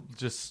went with, will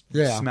just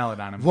Yeah. smell it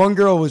on him. one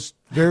girl was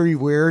very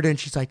weird, and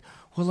she's like,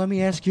 well, let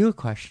me ask you a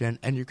question,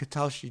 and you could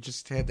tell she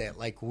just had that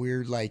like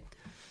weird like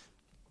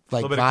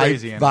little bit of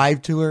crazy in it.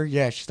 vibe to her.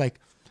 Yeah, she's like,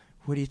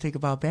 what do you think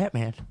about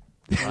Batman?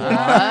 What?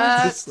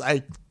 Just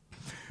like.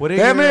 What are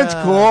Batman's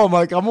your, cool. I'm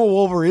like, I'm a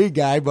Wolverine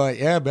guy, but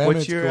yeah, Batman's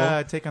What's your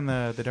cool. take on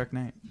the Dark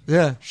Knight?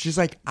 Yeah, she's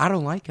like, I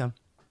don't like him.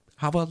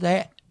 How about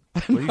that?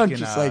 Well, you I'm can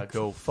just like,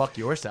 go fuck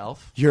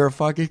yourself. you're a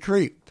fucking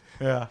creep.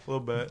 Yeah, a little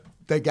bit.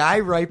 The guy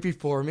right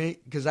before me,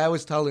 because I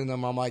was telling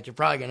them, I'm like, you're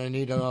probably gonna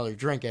need another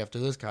drink after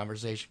this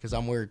conversation because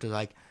I'm weird. To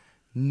like,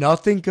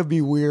 nothing could be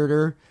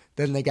weirder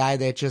than the guy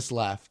that just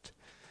left.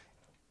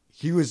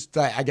 He was,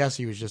 I guess,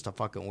 he was just a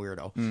fucking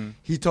weirdo.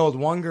 He told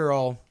one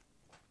girl.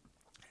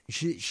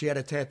 She had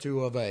a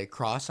tattoo of a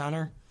cross on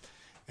her,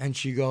 and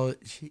he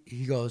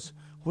goes,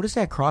 what does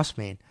that cross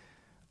mean?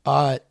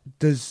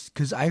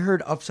 Because I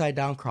heard upside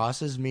down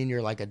crosses mean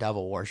you're like a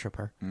devil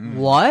worshiper.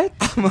 What?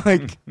 I'm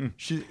like, I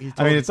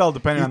mean, it's all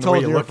depending on the way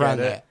you look at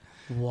it.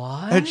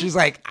 What? And she's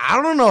like,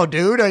 I don't know,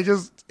 dude.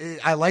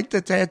 I like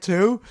the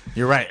tattoo.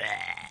 You're right.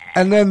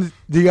 And then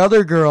the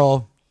other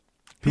girl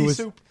Pea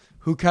soup.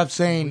 who kept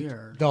saying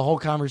Weird. the whole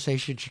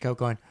conversation, she kept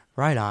going,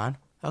 right on.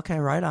 Okay,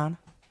 right on.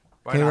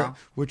 Right Okay, on.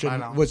 which Right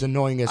on. was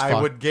annoying as fuck.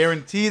 I would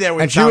guarantee that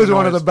would And she sound was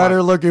one of annoying the as better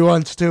fuck. looking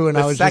ones, too. And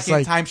I The was just second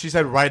like, time she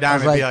said right on,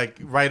 was it'd be like,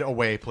 like, right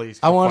away, please.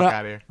 I Get the want fuck out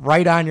of to here.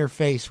 right on your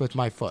face with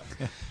my foot.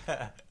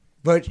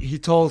 But he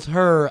told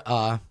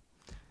her,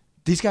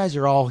 these guys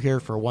are all here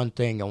for one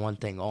thing and one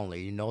thing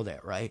only. You know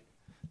that, right?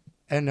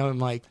 And I'm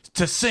like,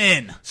 To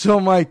sin. so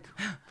I'm like,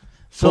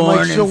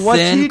 Born so in what's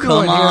sin, he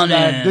come doing here on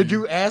then? in. Did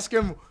you ask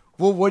him,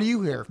 well, what are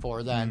you here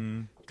for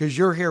then? Because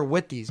you're here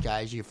with these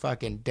guys, you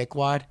fucking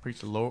dickwad. Preach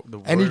the Lord. The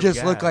And he word just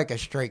of looked God. like a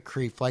straight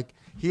creep. Like,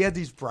 he had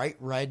these bright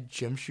red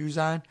gym shoes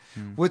on,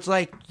 which,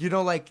 like, you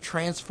know, like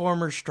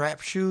Transformer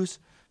strap shoes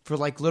for,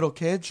 like, little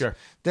kids? Sure.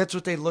 That's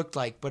what they looked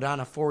like, but on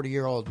a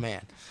 40-year-old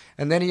man.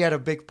 And then he had a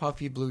big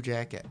puffy blue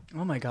jacket.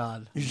 Oh my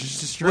god. He's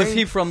just a straight... Was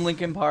he from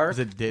Lincoln Park? Is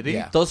it Diddy?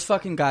 Yeah. Those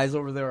fucking guys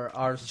over there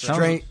are Sounds,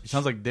 Straight-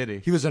 sounds like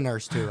Diddy. He was a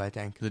nurse, too, I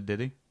think. Is it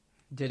Diddy?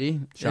 Did he?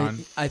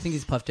 Sean. I think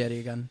he's Puff Daddy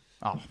again.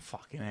 Oh,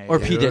 fucking A. Or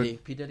dude. P Diddy.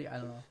 P Diddy. I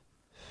don't know.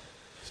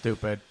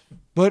 Stupid.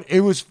 But it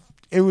was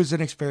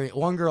an experience.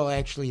 One girl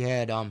actually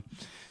had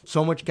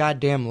so much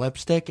goddamn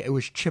lipstick, it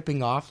was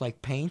chipping off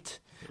like paint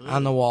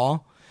on the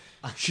wall.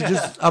 She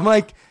just... I'm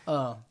like...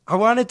 Oh. I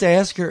wanted to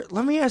ask her.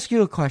 Let me ask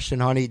you a question,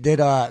 honey. Did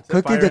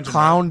Cookie fire the engine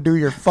Clown do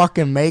your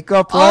fucking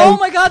makeup right? Oh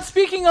my god,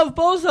 speaking of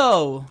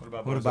Bozo.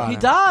 What about He him?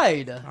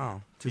 died.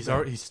 Oh,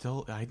 He's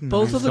still. I didn't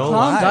know he Bozo was the still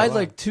Clown alive. died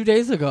like 2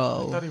 days I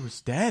ago. thought he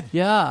was dead.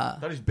 Yeah. I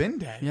thought he's been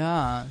dead.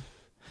 Yeah.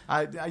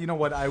 You know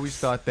what? I always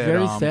thought that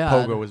Very sad.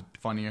 Pogo was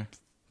funnier.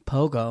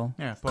 Pogo.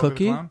 Yeah, Pogo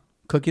Cookie? the Clown?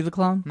 Cookie the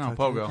Clown? No, Cookie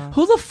the Pogo. Clown?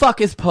 Who the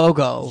fuck is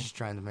Pogo? just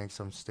trying to make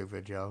some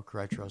stupid joke,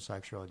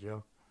 retrosexual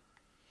joke.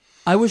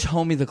 I wish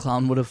Homie the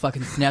Clown would have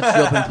fucking snatched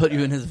you up and put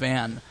you in his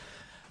van.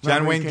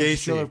 John Remember Wayne he came to Gacy.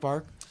 Schiller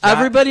Park?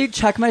 Everybody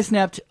check my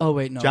Snapchat. Oh,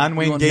 wait, no. John You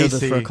Wayne won't hear this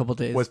for a Gacy couple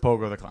days. was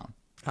Pogo the Clown.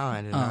 Oh,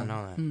 I did not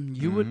know that.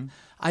 You would.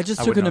 I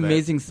just I took would an know that.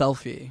 amazing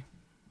selfie.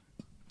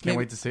 Can't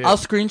wait to see it. I'll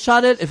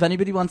screenshot it. If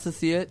anybody wants to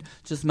see it,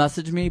 just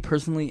message me,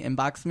 personally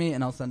inbox me,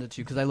 and I'll send it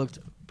to you because I looked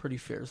pretty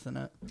fierce in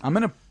it. I'm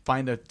gonna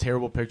find a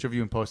terrible picture of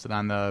you and post it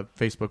on the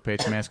Facebook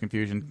page, Mass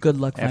Confusion. Good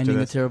luck after finding a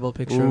this. terrible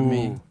picture of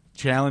me. Ooh,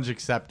 challenge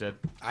accepted.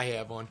 I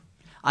have one.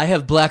 I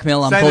have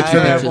blackmail on Send both it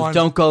your to me. bitches.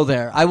 Don't go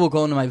there. I will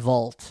go into my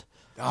vault.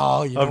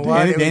 Oh, you know Of what?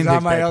 Danny. It was Danny on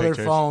takes my bad other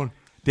pictures. phone.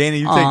 Danny,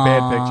 you take Aw,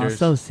 bad pictures.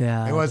 So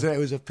sad. It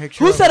was a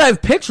picture. Who of- said I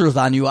have pictures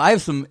on you? I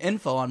have some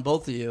info on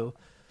both of you.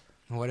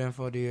 What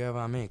info do you have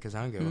on me? Because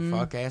I don't give a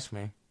fuck. Ask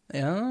me.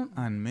 Yeah.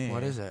 On me.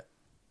 What is it?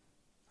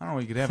 I don't know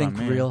what you could have Think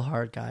on me. real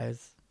hard,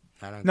 guys.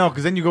 I don't No, care.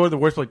 because then you go to the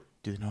worst. Like,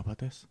 do they know about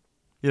this?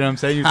 You know what I'm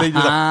saying? You're like,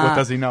 what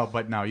does he know?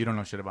 But no, you don't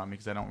know shit about me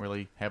because I don't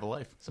really have a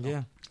life. So.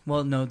 Yeah.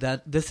 Well, no,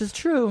 this is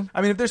true.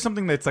 I mean, if there's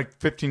something that's like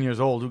 15 years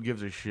old, who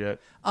gives a shit?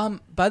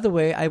 By the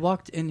way, I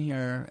walked in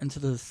here into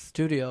the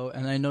studio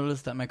and I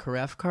noticed that my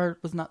carafe cart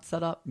was not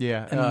set up.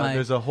 Yeah, And my-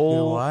 there's a whole. You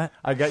know what?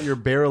 I got your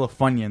barrel of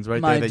Funyuns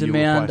right My there that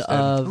demand you requested.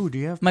 of Ooh, do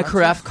you have my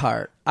pretzels? carafe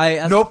cart. I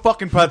asked No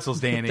fucking pretzels,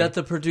 Danny. that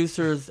the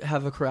producers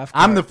have a carafe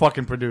cart. I'm the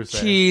fucking producer.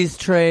 cheese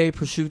tray,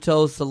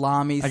 prosciutto,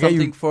 salami, I got you-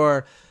 something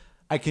for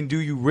I can do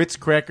you Ritz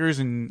crackers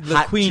and the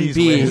hot queen cheese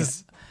bee.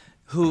 whiz.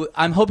 Who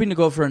I'm hoping to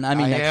go for an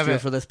Emmy I next have year it.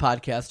 for this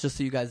podcast, just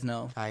so you guys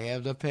know. I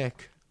have the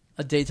pick.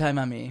 A daytime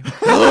Emmy.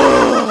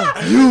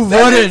 You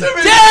wouldn't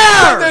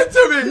dare! Send it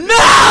to me.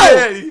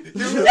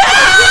 No! No!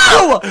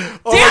 No!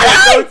 Oh,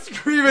 Danny! don't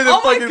scream in the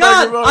Oh my fucking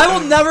god! microphone. I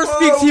will never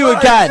speak to you Oh my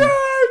again. God.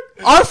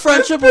 Our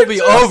friendship will be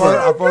I'm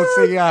over.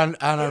 posting on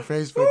our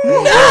Facebook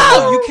page.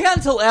 No! You can't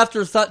until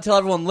after till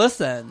everyone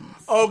listens.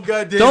 Oh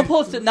god, Danny. Don't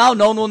post it now.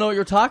 No one will know what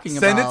you're talking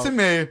Send about. it to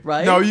me.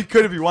 Right? No, you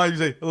could if you wanted to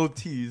say a little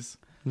tease.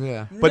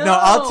 Yeah. But no,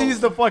 I'll tease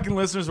the fucking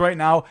listeners right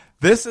now.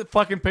 This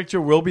fucking picture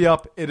will be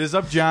up. It is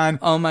of John.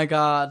 Oh my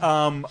god.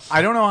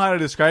 I don't know how to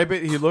describe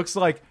it. He looks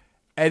like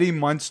Eddie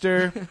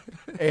Munster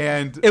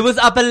and It was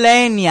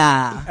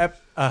Apollonia. Eddie,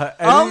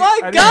 Oh my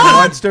Eddie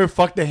God! Munster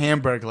fucked a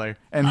Hamburglar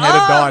and had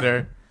a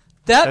daughter.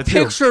 That That's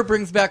you. picture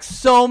brings back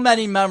so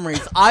many memories.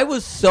 I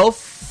was so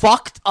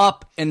fucked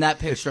up in that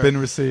It's picture. been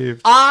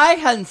received. I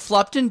hadn't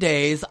slept in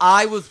days.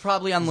 I was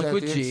probably on Is that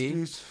Liquid the G.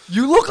 excuse?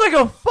 You look like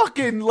a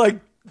fucking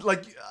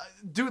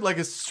dude, like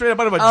a straight up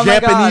out of a Oh my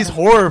Japanese God.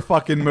 horror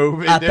fucking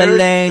movie, dude.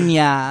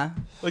 Apollonia.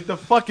 Like the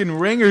fucking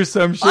Ring or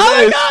some shit. Oh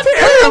my It's god!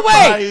 By the way,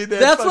 terrifying, that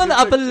that's when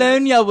fucking picture.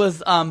 Apollonia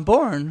was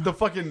born. The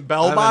fucking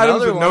bell I have bottoms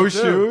another with no one, too.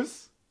 shoes.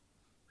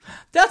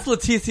 That's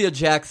Leticia Who the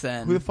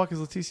Jackson. fuck is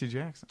Leticia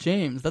Jackson?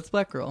 James, that's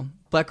Black Girl.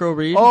 Black Girl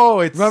Reed. Oh,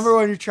 it's Remember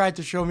when you tried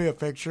to show me a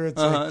picture? It's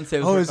Uh-huh, like, and say it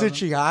was oh, your isn't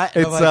cousin. she hot?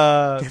 And It's, I'm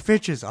like, that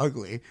bitch is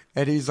ugly.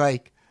 And he's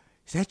like,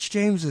 that's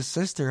James's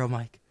sister. I'm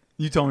like,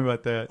 you told me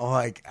about that.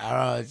 I don't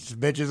know, this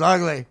bitch is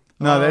ugly.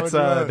 No,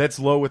 Oh, that's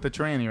Low with the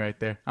tranny right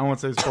there. I won't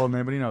say his full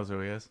name, but he knows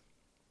who he is.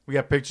 We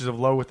got pictures of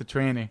Low with the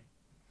tranny.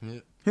 Yeah.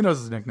 He knows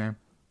his nickname.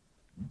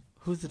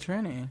 Who's the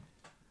tranny?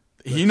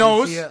 He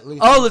knows.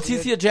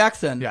 Leticia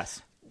Jackson.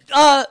 Yes.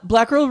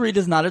 Black Girl Reed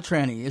is not a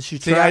tranny. Is she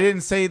See, trash? I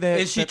didn't say that.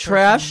 Is she that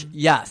trash? person-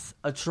 Yes.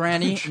 A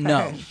tranny?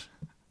 No.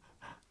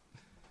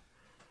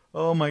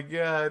 Oh my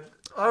god.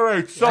 All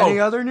right, so Any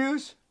other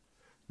news?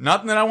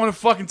 nothing that I want to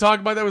fucking talk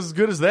about that was as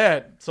good as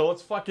that. So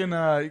let's fucking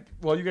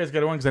well, you guys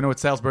got one because I know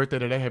it's Sal's birthday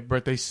today. Happy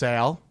birthday,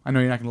 Sal. I know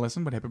you're not going to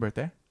listen, but happy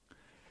birthday.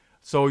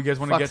 So you guys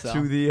want to Fuck get Sal.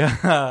 to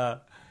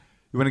the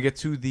you want to get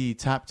to the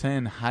top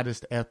 10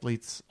 hottest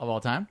athletes of all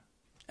time?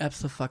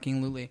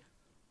 Absolutely.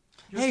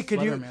 Hey, could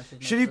sweater you? matches my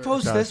Should he shirt.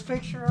 post Sorry. this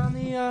picture on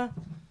the?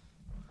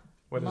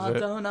 What is it?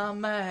 Madonna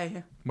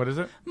May. What is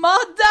it?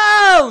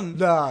 Madonna!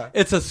 Nah.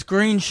 It's a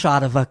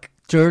screenshot of a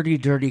dirty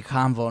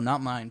convo,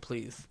 not mine,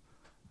 please.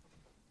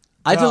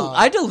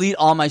 I delete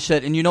all my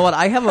shit, and you know what?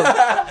 I have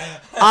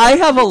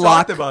a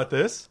lock. Talked about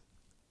this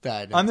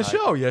on the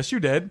show. Yes, you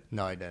did.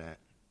 No, I didn't.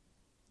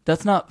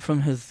 That's not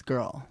from his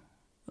girl.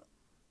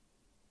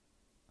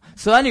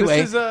 So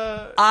anyway, This is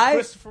I-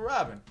 Christopher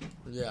Robin.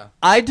 Yeah.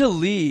 I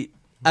delete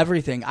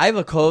everything. I have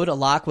a code, a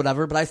lock,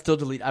 whatever, but I still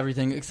delete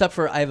everything except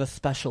for I have a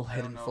special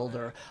hidden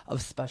folder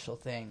of special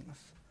things.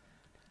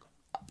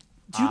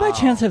 Do you by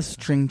chance have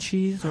string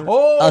cheese or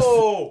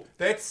Oh,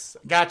 that's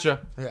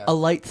gotcha. Yeah. a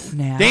light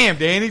snack? Damn,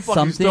 Danny, fucking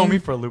Something, throw me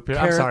for a loop here.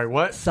 I'm carrot, sorry.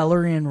 What?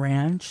 Celery and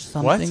ranch.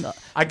 Something. What?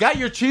 I got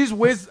your cheese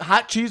whiz,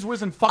 hot cheese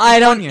whiz, and fucking. I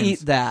don't Funyuns. eat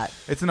that.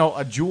 It's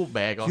a jewel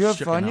bag. All Do you have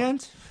shipping out.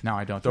 Funyuns? No,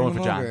 I don't. They're Bring only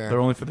for them John. over here. They're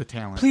only for the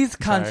talent. Please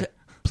I'm sorry. contact.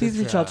 Please Good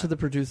reach out job. to the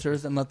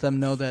producers and let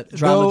them know that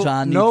Drama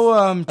John needs No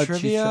a cheese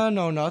trivia, chip.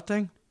 no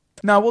nothing.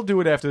 No, we'll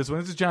do it after this one.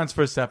 This is John's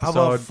first How episode.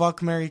 about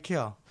fuck, marry,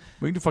 kill?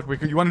 We can do fuck.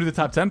 You want to do the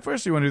top 10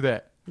 first, or you want to do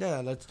that?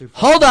 Yeah, let's do. Fuck,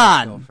 Hold marry,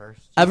 on. kill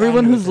first.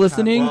 Everyone Fine who's with the top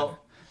listening, one.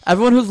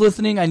 everyone who's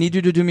listening, I need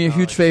you to do me a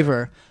huge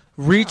favor.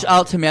 Reach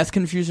out to Mass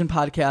Confusion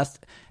Podcast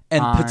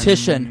and On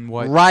petition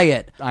what?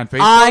 Riot On Facebook?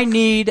 I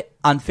need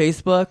on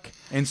Facebook,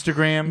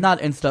 Instagram, not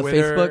Insta,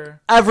 Twitter. Facebook,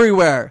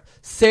 everywhere.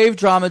 Save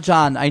Drama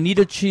John. I need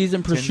a cheese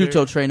and prosciutto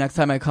Tinder. tray next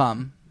time I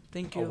come.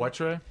 Thank you. A what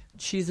tray?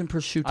 Cheese and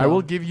prosciutto. I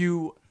will give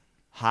you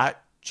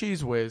hot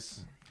cheese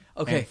whiz.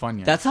 Okay, and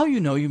Funyuns. that's how you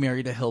know you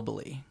married a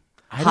hillbilly.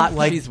 I Hot don't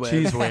like cheese whiz.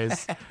 cheese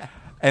whiz.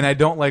 And I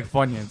don't like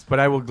Funyuns, but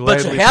I will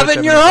gladly. have put it in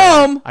them your the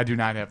bag. home. I do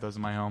not have those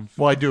in my home.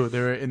 Well, I do.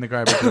 They're in the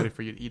garbage ready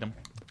for you to eat them.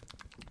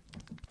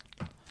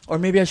 Or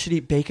maybe I should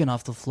eat bacon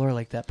off the floor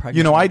like that pregnant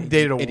You know, I lady.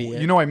 dated a.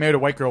 Idiot. You know, I married a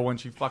white girl when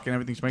she fucking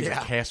everything. She makes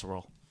Yeah. a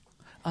casserole.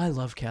 I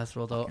love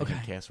casserole though. I Okay.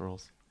 hate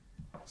casseroles.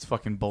 It's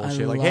fucking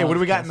bullshit. I Like, hey, what do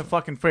we got love in the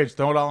fucking fridge?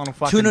 Throw it all in a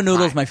fucking Tuna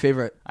noodles, pot. my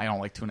favorite. I don't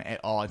like tuna at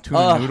all. A tuna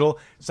Ugh. noodle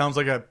sounds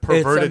like a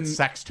perverted It's a-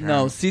 sex term.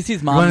 No, Cece's You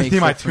mom want to makes see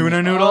my it for me.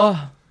 tuna noodle?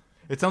 Ugh.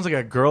 It sounds like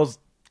a girl's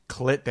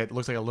clit that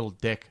looks like a little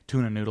dick.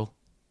 Tuna noodle.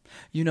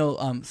 You know,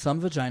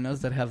 some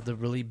vaginas that have the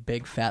really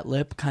big fat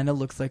lip kind of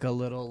looks like a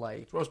little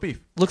like Roast beef.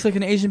 looks like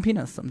an Asian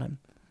penis sometimes.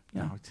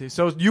 Yeah.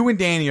 So you and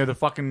Danny are the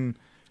fucking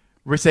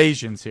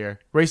Asians here.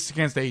 Racist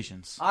against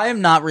Asians. I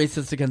am not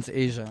racist against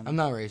Asian. I'm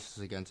not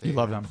racist against You Asians.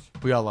 love them.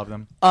 We all love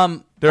them.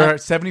 I'm They're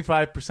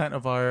 75%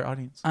 of our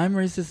audience.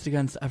 racist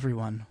against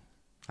everyone.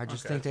 I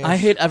just Okay. think they. I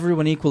hate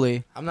everyone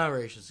equally. I'm not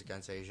racist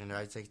against Asian.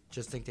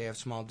 Just think they have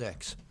small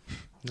dicks.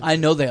 I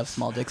know they have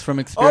small dicks from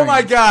experience. Oh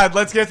my god,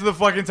 let's get to the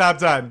fucking top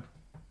 10.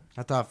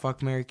 I thought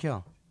fuck, marry,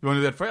 kill. You want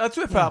to do that first? Let's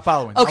do it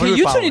following. Okay, you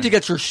two following. need to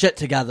get your shit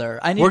together.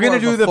 I need We're going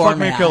gonna to do the fuck,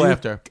 marry, kill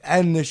after.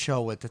 End the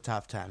show with the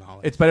top 10.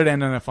 Always. It's better to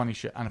end on a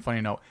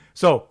funny note.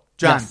 So,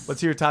 John, Yes. let's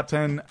hear your top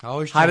 10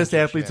 Always hottest change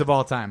your athletes shit. of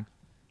all time.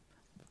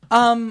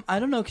 I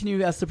don't know. Can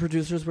you ask the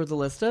producers where the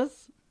list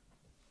is?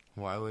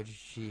 Why would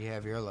she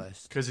have your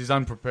list? Because he's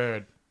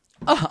unprepared.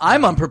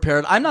 I'm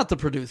unprepared. I'm not the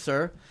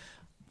producer.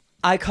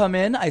 I come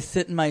in, I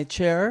sit in my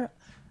chair.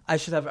 I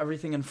should have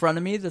everything in front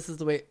of me. This is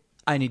the way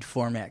I need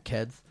format,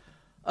 kids.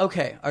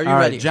 Okay, are you All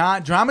right,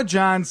 ready? Drama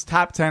John's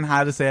top 10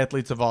 hottest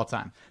athletes of all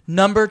time.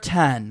 Number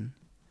 10,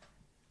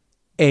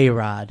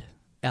 A-Rod,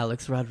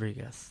 Alex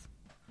Rodriguez.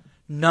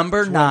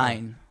 Number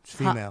 9. It's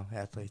female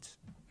athletes.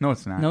 No,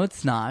 it's not. No,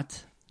 it's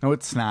not. No,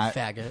 it's not.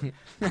 Faggot.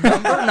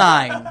 Number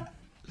 9,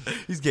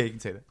 He's gay. You can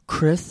say that.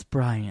 Chris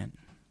Bryant.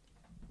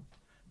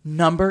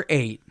 Number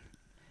 8,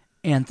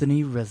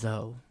 Anthony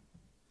Rizzo.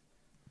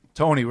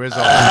 Tony Rizzo.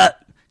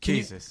 Can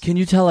Jesus. can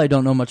you tell I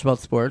don't know much about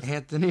sports?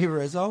 Anthony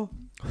Rizzo.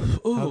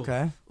 Ooh.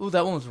 Okay. Ooh,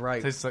 that one was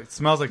right.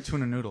 Smells like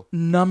tuna noodle.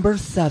 Number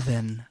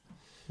 7,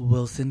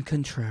 Wilson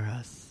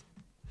Contreras.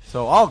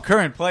 So all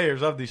current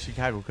players of the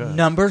Chicago Cubs.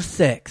 Number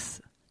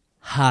 6,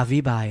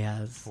 Javi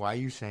Baez. Why are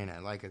you saying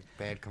that like a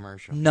bad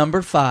commercial?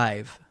 Number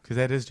 5, Because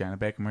that is, John, a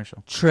bad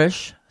commercial.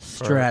 Trish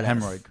For Stratus.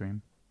 hemorrhoid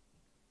cream.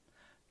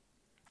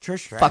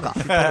 Trish Fuck Stratus. off.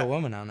 You put a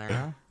woman on there,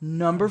 huh?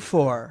 Number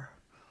 4,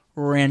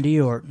 Randy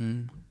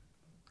Orton.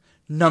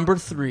 Number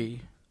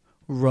 3,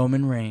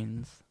 Roman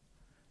Reigns.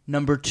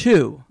 Number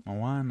 2,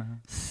 Moana.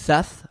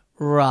 Seth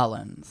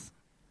Rollins.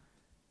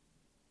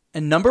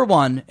 And number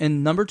 1,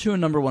 and number 2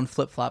 and number 1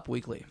 flip-flop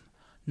weekly.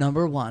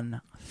 Number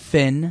 1,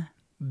 Finn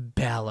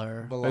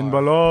Balor. And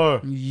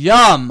Balor.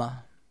 Yum!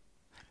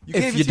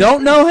 If you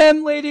don't know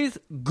him, ladies,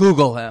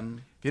 Google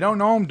him. If you don't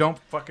know him, don't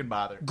fucking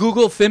bother.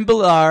 Google Finn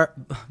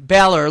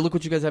Balor. Look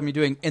what you guys have me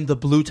doing in the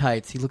blue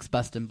tights. He looks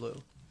best in blue.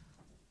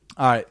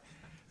 All right.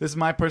 This is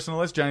my personal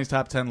list, Johnny's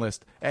top 10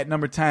 list. At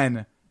number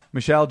 10,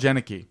 Michelle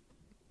Janicki.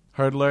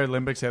 Hurdler,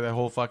 Olympics, had that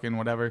whole fucking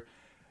whatever.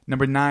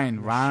 Number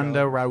 9,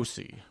 Ronda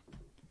Rousey.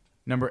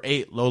 Number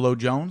 8, Lolo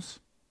Jones.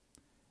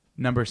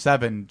 Number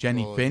 7,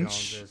 Jenny Lolo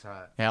Finch. Jones is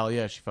hot. Hell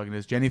yeah, she fucking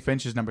is. Jenny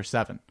Finch is number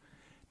 7.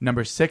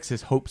 Number 6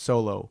 is Hope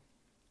Solo.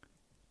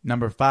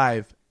 Number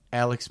 5,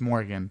 Alex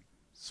Morgan.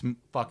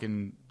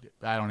 Fucking,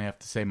 I don't have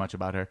to say much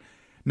about her.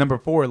 Number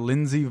 4,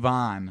 Lindsey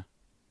Vonn.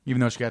 Even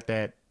though she got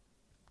that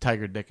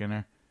tiger dick in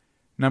her.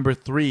 Number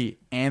 3,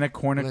 Anna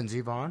Kournikova.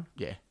 Lindsey Vonn?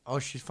 Yeah. Oh,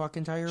 she's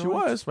fucking Tiger She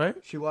Woods? was, right?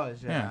 She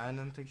was, yeah. Yeah. I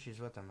don't think she's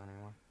with them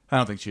anymore. I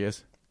don't think she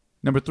is.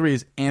 Number 3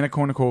 is Anna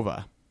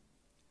Kournikova.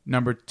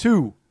 Number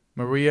 2,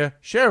 Maria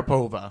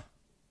Sharapova.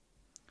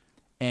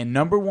 And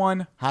number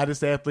 1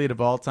 hottest athlete of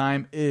all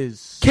time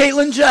is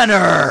Caitlyn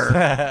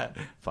Jenner.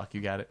 fuck, you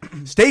got it.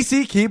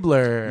 Stacy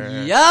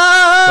Keibler.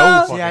 Yes.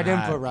 So See, fucking I didn't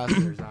hot. put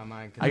wrestlers on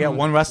mine. I got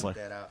one wrestler.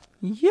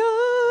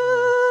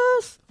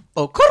 Yes.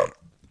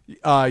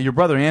 Oh, Your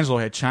brother Angelo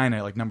had China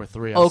at like number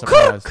 3. I'm oh,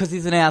 surprised. because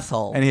he's an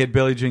asshole. And he had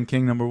Billie Jean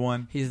King number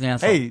 1. He's an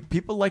asshole. Hey,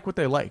 people like what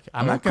they like.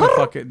 I'm not gonna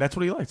fuck it. That's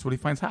what he likes. What he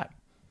finds hot.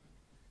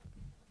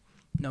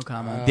 No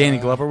comment. Danny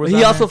Glover was. He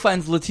on also there?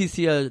 finds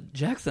Leticia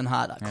Jackson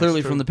hot,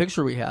 clearly true. from the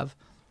picture we have.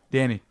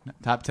 Danny,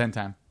 top 10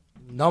 time.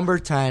 Number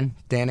 10,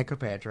 Danica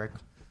Patrick.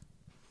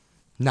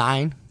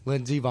 9,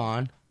 Lindsey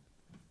Vonn.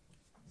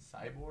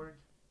 Cyborg.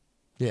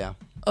 Yeah.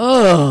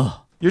 Ugh.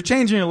 You're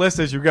changing your list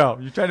as you go.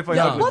 You're trying to find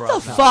out. What the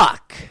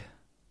fuck?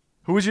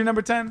 Who was your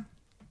number 10?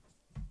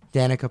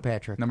 Danica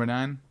Patrick. Number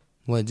 9.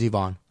 Lindsey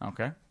Vonn.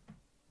 Okay.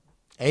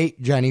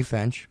 8, Jenny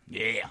Finch.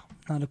 Yeah.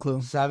 Not a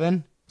clue.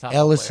 7, Top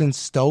Ellison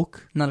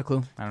Stoke. Not a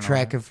clue. I don't know.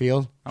 Track and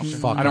field. Okay. She's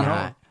fucking I don't know.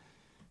 hot.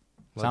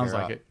 Look Sounds her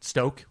like up. it.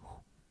 Stoke.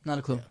 Not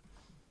a clue.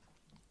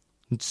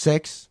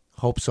 6,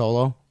 Hope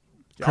Solo.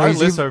 Our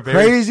lists are very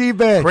crazy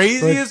bitch.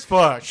 crazy but as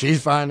fuck.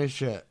 she's fine as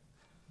shit.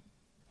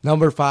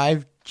 Number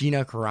 5,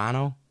 Gina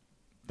Carano.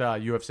 The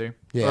UFC.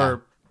 Yeah.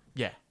 Or,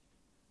 yeah.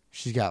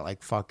 She's got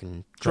like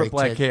fucking Short great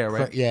black tits. hair,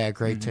 right? Yeah,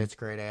 great tits,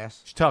 great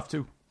ass. She's tough,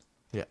 too.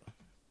 Yeah.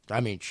 I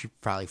mean, she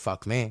probably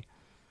fucked me.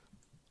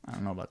 I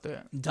don't know about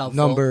that. Doubtful.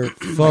 Number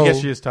I 4.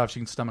 guess she is tough. She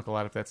can stomach a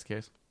lot if that's the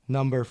case.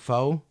 Number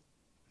 4,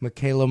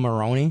 Michaela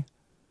Maroney.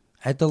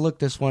 I had to look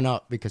this one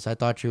up because I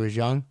thought she was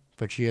young,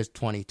 but she is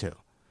 22.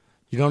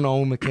 You don't know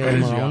who Michaela That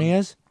is Maroney young.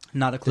 is?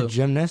 Not a The clue.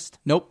 gymnast?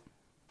 Nope.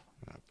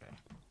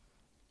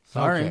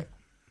 Sorry.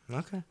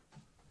 Okay.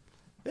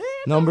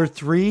 Number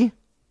 3,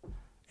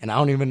 and I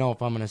don't even know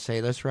if I'm going to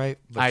say this right.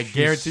 But I she's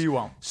guarantee you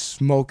won't.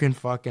 Smoking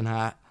fucking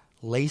hot.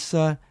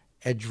 Lisa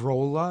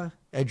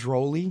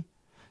Edroli,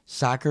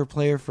 soccer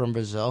player from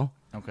Brazil.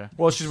 Okay.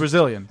 Well, she's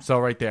Brazilian, so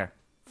right there.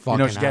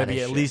 Fucking she's got to hot be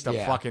as at shit. least a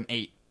Yeah. fucking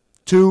 8.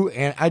 2,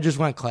 and I just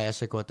went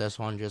classic with this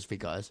one just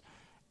because.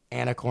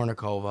 Anna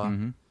Kournikova.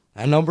 Mm-hmm.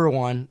 And number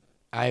 1,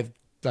 I have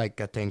like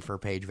a thing for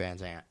Paige Van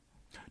Zandt.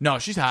 No,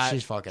 she's hot.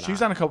 She's fucking She's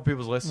hot. on a couple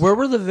people's lists. Where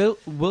were the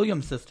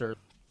Williams sisters?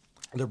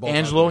 They're both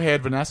Angelo ugly.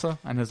 had Vanessa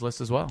on his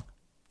list as well.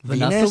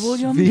 Vanessa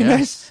Williams?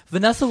 Venus?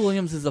 Vanessa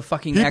Williams is a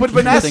fucking He put actress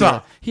Vanessa.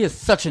 singer. He is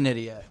such an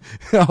idiot.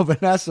 Oh,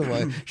 Vanessa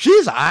Williams.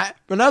 She's hot.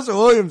 Vanessa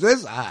Williams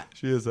is hot.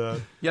 She is.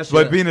 Yes, she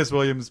but is. Venus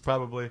Williams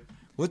probably.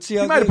 What's the You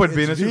ugly? might have put it's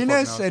Venus. Who the fuck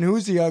Venus, knows? and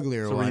who's the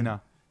uglier one?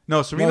 Serena. No,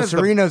 No, Serena's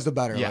Serena's the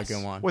better Yes.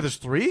 looking one. Wait, there's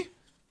 3?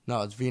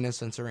 No, it's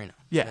Venus and Serena.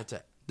 Yeah. That's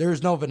it.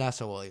 There's no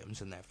Vanessa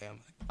Williams in that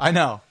family. I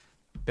know.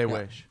 They Yeah.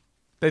 wish.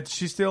 That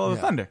she's still the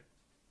Yeah. Thunder.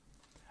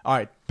 All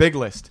right, big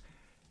list.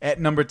 At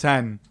number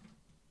 10,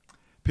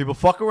 people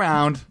fuck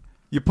around.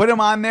 You put him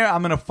on there,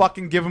 I'm gonna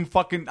fucking give him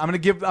fucking.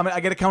 I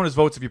gotta count his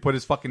votes if you put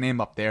his fucking name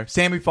up there.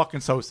 Sammy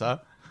fucking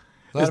Sosa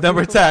Lot is of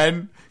number people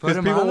 10 put because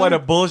him people on want to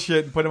there?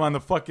 bullshit and put him on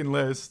the fucking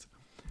list.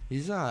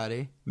 He's a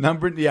hottie. Now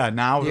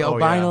The oh,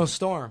 albino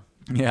storm.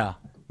 yeah.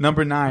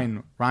 Number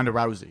 9, Ronda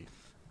Rousey.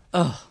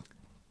 Ugh.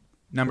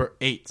 Number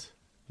 8,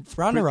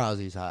 Ronda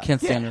Rousey's hot.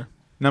 Can't stand her.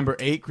 Number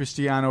 8,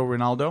 Cristiano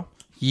Ronaldo.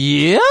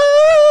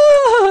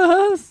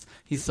 Yes.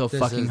 He's so This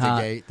fucking is hot.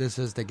 the gay. This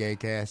is the gay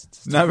cast.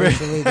 It's Number-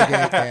 officially the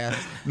gay cast.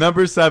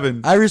 Number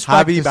 7, I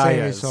respect Javi the Sammy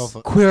Baez.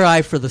 Sosa. Queer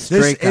eye for the This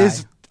straight guy.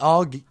 is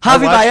all. I Javi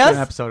watched Baez?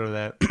 an episode of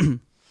that.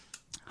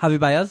 Javi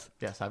Baez?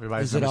 Yes, Javi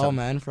Baez. Is it number all 7.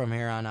 men from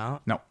here on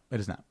out? No, it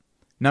is not.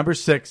 Number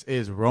 6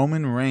 is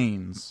Roman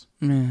Reigns.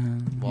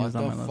 What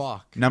the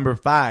fuck? Number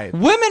 5,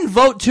 Women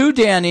vote too,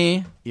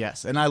 Danny.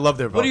 yes, and I love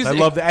their What do votes. you I say?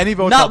 love any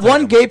votes. Not I'll take one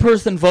them. gay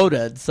person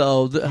voted.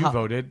 So You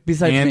voted.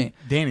 besides and me.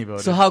 Danny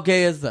voted. So how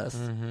gay is this?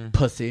 Mm-hmm.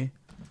 Pussy.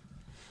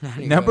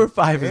 Number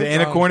 5 is Here it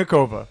Anna comes.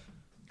 Kournikova.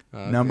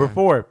 Okay. Number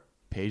 4,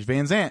 Paige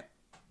Van Zandt.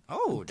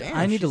 Oh damn!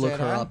 I need to she's look that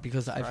her hot? up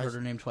because I've Christ. heard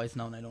her name twice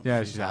now and I don't. Yeah,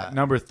 know. she's hot.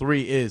 Number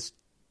 3 is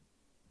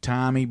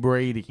Tommy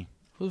Brady.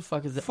 Who the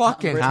fuck is it?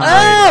 Fucking Tom Tom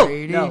Oh!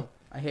 Brady. No,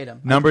 I hate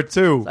him. Number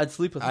 2. I'd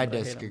sleep with him. I but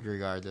hate him.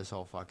 disregard this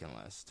whole fucking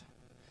list.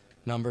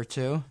 Number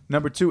 2.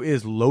 Number 2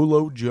 is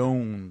Lolo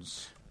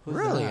Jones. Who's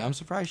Really? that? I'm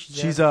surprised she's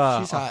She's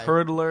that- a hot.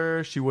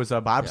 hurdler. She was a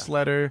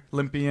bobsledder,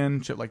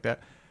 Olympian, shit like that.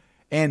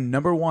 And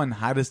number 1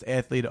 hottest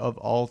athlete of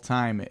all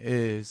time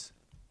is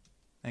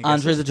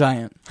Andre the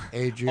Giant.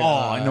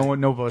 Adrian.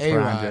 no votes for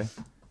A-Rod. Andre.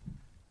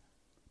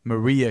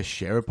 Maria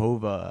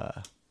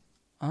Sharapova.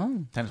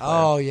 Oh. Tennis player.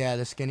 Oh yeah,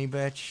 the skinny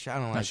bitch. I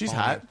don't No, like. she's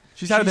calling hot. her-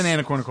 She's hotter than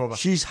Anna Kournikova.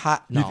 She's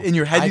hot. No. In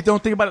your head, I- you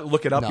don't think about it.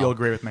 Look it up. No. You'll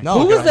agree with me. No.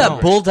 Who was that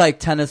no. Bull Dyke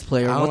tennis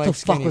player? I don't What the like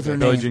fuck skinny was her bitch.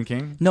 Billie name? Jean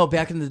King. No,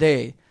 back in the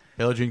day.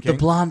 Billie Jean The King.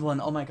 blonde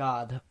one. Oh my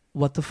god.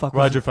 What the fuck was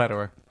Roger it?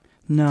 Federer.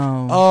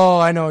 No. Oh,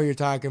 I know what you're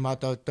talking about.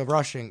 The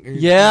Russian.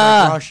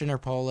 Yeah. Like Russian or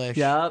Polish.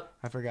 Yep.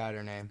 I forgot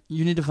her name.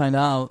 You need to find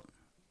out.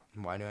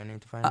 Why do I need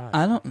to find out?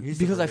 I don't He's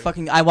the because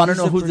producer. I want to He's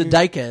know the who the produ-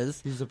 dyke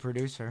is. He's the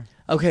producer.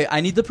 Okay,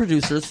 I need the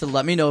producers to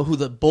let me know who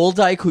the bull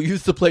dyke who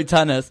used to play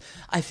tennis.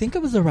 I think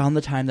it was around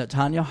the time that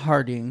Tanya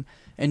Harding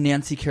and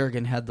Nancy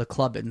Kerrigan had the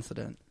club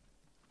incident,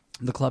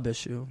 the club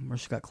issue where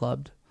she got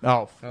clubbed.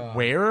 Oh,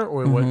 where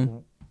or what?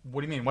 What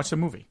do you mean? What's the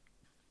movie?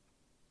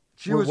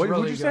 She was what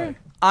really would you good. say?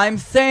 I'm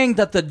saying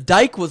that the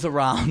dyke was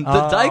around.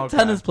 The Oh, dyke okay.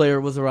 tennis player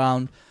was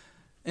around.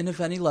 And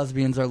if any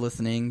lesbians are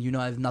listening, you know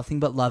I have nothing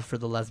but love for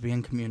the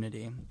lesbian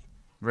community.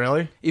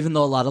 Really? Even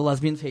though a lot of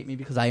lesbians hate me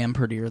because I am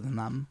prettier than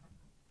them.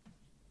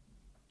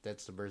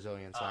 That's the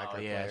Brazilian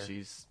soccer yeah, player.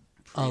 she's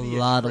A pretty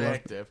lot of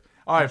attractive.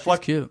 All right, She's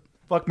fuck, cute.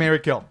 fuck, Mary,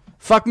 kill.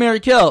 Fuck, marry,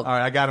 kill. All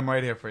right, I got him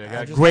right here for you. I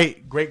got just-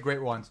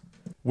 great ones.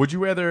 Would you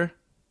rather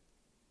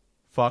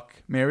fuck,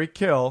 Mary,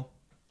 kill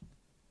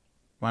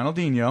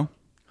Ronaldinho?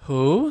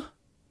 Who?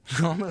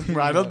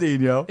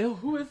 Ronaldinho, Ew,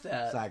 who is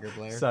that? Soccer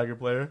player. soccer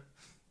player.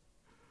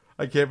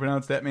 I can't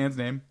pronounce that man's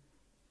name.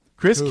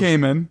 Chris Who?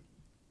 Kamen.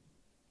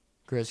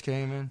 Chris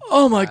Kamen.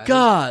 Oh my Got it.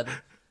 god.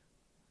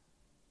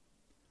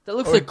 That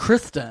looks like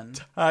Kristen.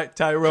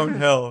 Tyrone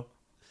Hill.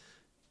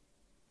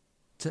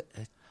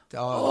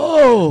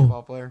 Oh.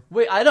 Basketball player.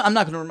 Wait, I'm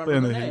not going to remember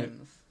In the the heat.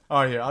 names.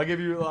 Oh, here, I'll give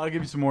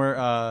you some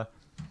more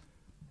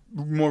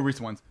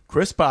recent ones.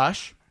 Chris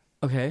Bosh.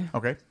 Okay.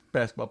 Okay,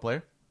 basketball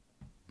player.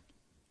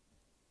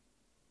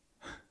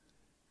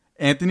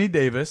 Anthony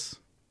Davis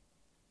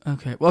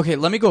Okay. Well, okay,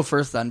 let me go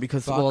first then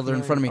because Fuck well they're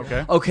in front of me.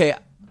 Okay. Okay.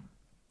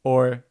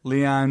 or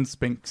Leon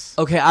Spinks.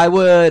 Okay, I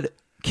would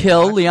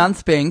kill Leon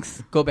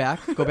Spinks. Go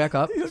back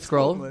up.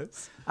 Scroll.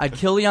 I'd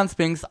kill Leon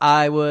Spinks.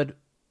 I would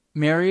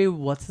marry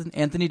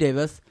Anthony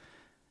Davis.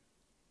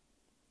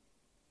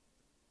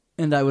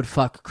 And I would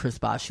fuck Chris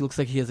Bosh. He looks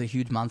like he has a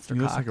huge monster He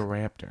cock. looks like a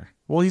raptor.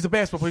 Well, he's a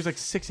basketball player. He's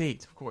like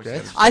 6'8". Of course.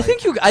 That's- I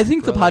think the Really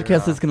podcast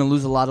rough. is going to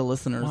lose a lot of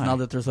listeners Why? now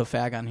that there's a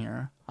fag on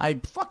here.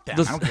 Fuck that.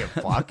 This- I don't give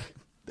a fuck.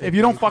 If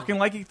you don't fucking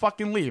like it,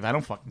 fucking leave. I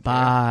don't fucking care.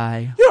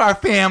 Bye. You're our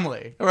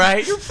family, all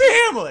right? You're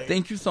family.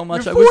 Thank you so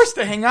much. You're I wish- forced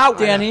to hang out with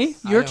Danny,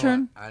 us. your I don't turn.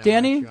 want- I don't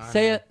Danny, want you on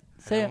say here. it.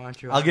 Say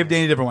it. I'll give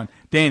Danny a different one.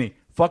 Danny,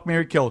 fuck,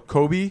 marry, kill.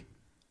 Kobe,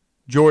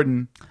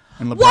 Jordan,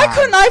 and LeBron. Why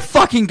couldn't I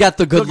fucking get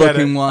the Look at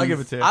good-looking it. one? I'll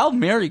give it to you. I'll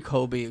marry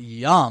Kobe.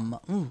 Yum.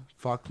 Ooh.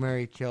 Fuck,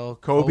 marry, kill.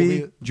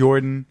 Kobe,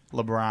 Jordan,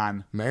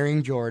 LeBron.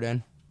 Marrying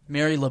Jordan.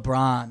 Marry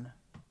LeBron.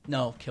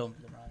 No, kill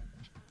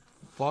LeBron.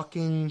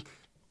 Fucking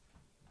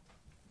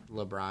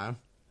LeBron,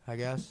 I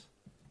guess.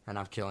 And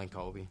I'm killing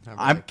Kobe.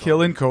 I'm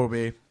killing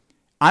Kobe.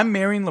 I'm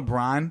marrying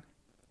LeBron,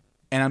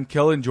 and I'm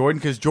killing Jordan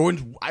because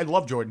Jordan's. I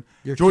love Jordan.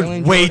 You're Jordan's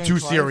killing way Jordan too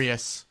twice?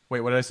 serious.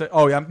 Wait, what did I say?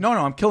 Oh yeah,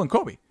 I'm killing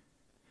Kobe.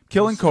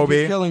 Killing Kobe.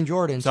 You're killing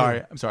Jordan. too.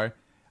 Sorry, I'm sorry.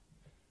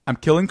 I'm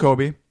killing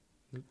Kobe.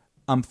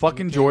 I'm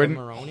fucking Caleb Jordan.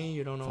 Maroney,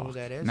 you don't know who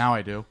that is? Now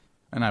I do,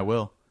 and I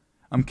will.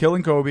 I'm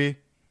killing Kobe.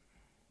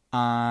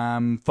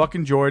 I'm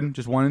fucking Jordan,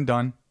 just one and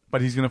done.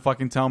 But he's gonna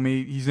fucking tell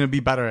me he's gonna be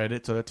better at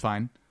it, so that's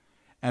fine.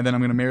 And then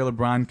I'm gonna marry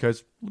LeBron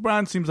because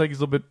LeBron seems like he's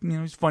a little bit,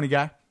 he's a funny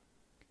guy.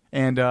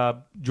 And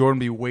Jordan would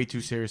be way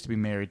too serious to be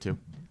married to.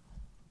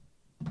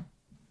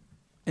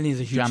 And he's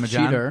a huge Jama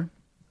John? cheater.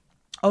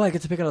 Oh, I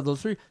get to pick out of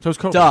those three. So it's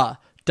Kobe.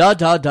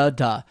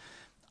 Duh.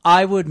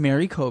 I would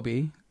marry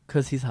Kobe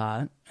because he's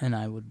hot, and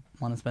I would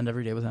want to spend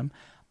every day with him.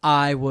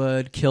 I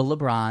would kill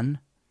LeBron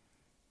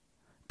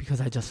because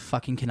I just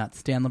fucking cannot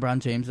stand LeBron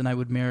James, and I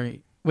would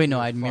marry. Wait,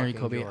 no, I'd marry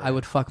fucking Kobe. Jordan. I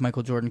would fuck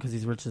Michael Jordan because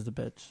he's rich as a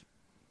bitch.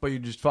 But you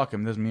just fuck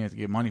him doesn't mean you have to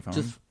get money from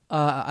Just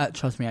him.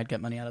 trust me, I'd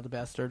get money out of the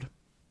bastard.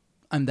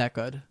 I'm that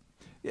good.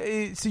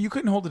 Yeah, so you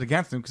couldn't hold it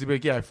against him because he'd be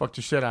like, "Yeah, I fucked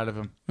the shit out of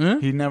him. Huh?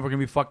 He's never gonna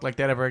be fucked like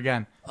that ever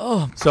again."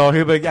 Oh, So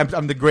he'll be like,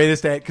 "I'm the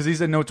greatest at," because he's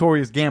a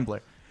notorious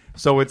gambler.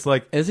 So it's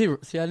like, is he?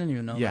 See, I didn't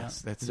even know.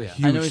 yes, that. that's a Yeah.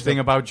 I know huge he's thing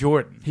about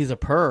Jordan. He's a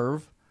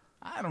perv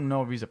I don't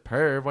know if he's a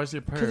perv. Why is he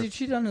a because he perv?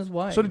 cheated on his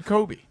wife. So did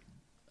Kobe.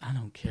 I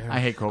don't care. I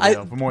hate Kobe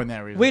though, for more than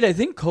that reason. Wait, I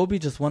think Kobe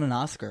just won an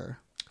Oscar.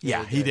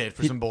 yeah, he did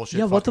for some bullshit.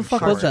 Yeah, what the fucking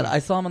fuck was short. that? I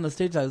saw him on the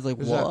stage. I was like, It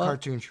was what? a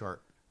cartoon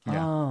short.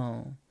 Yeah.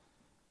 Oh.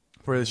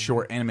 For his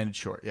short, animated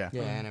short. Yeah.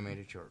 Yeah,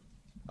 animated short.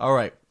 All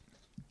right,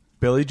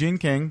 Billie Jean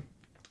King.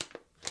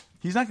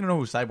 He's not gonna know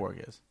who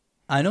Cyborg is.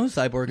 I know who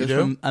Cyborg You is do?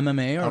 from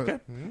MMA. Or, Okay.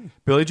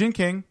 Billie Jean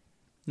King,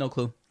 No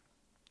clue.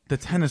 the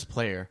tennis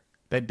player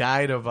that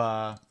died of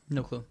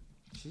No clue.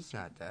 She's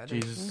not dead.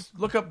 is Jesus.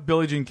 Look up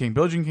Billie Jean King.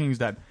 Billie Jean King's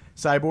dead.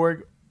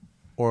 Cyborg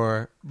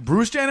or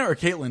Bruce Jenner or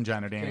Caitlyn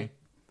Jenner, Danny?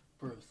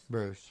 Bruce. she?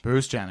 Bruce.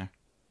 Bruce Jenner.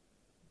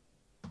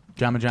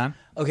 Jama John?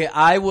 Okay,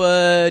 I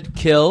would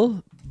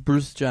kill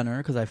Bruce Jenner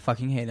because I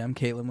fucking hate him.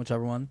 Caitlyn,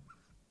 whichever one.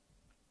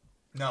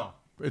 No,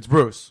 it's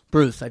Bruce.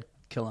 Bruce, I'd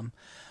kill him.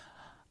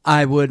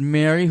 I would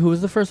marry. Who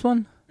was the first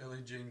one?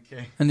 Billie Jean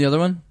King. And the other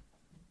one?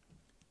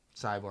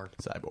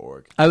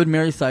 Cyborg. I would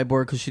marry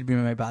Cyborg because she'd be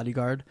my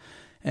bodyguard,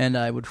 and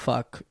I would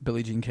fuck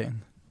Billie Jean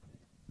King.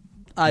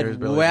 There's I'd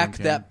Billie whack Jean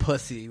King. that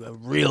pussy, a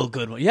real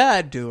good one. Yeah,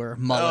 I'd do her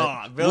mullet.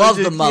 Oh, Billie Love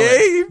the Jean mullet,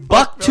 King. Fuck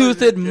buck-toothed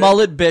Billie Jean King.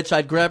 mullet bitch.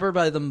 I'd grab her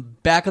by the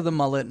back of the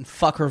mullet and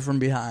fuck her from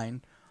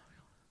behind.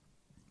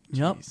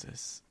 Yep.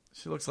 Jesus.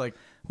 She looks like.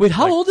 Wait,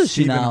 how like old is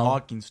she Stephen now?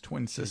 Hawking's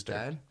twin She's sister.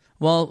 dead?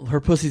 Well,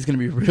 her pussy's gonna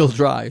be real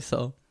dry.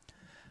 So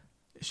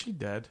Is she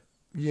dead?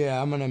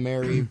 Yeah, I'm going to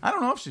marry I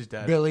don't know if she's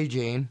dead. Billie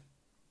Jean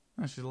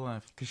No, she's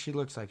alive. because she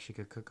looks like she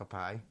could cook a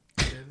pie.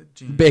 Billie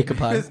Jean Bake a King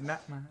pie. is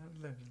not my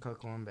love.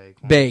 Cook one,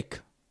 bake one. bake.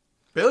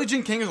 Billie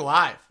Jean King is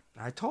alive.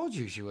 I told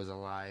you she was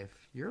alive.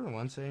 You're the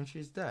one saying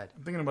she's dead.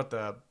 I'm thinking about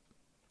the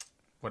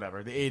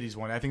 80s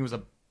one. I think it was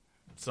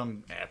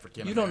some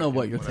African. You don't know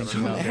what you're whatever.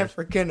 thinking of.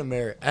 African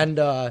American.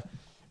 And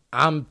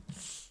I'm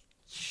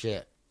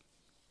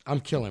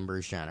killing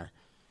Bruce Jenner.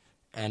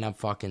 And I'm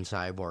fucking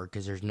Cyborg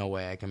because there's no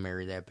way I can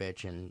marry that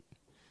bitch. And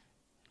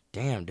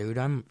damn, dude,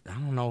 I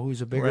don't know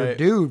who's a bigger Right.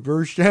 dude,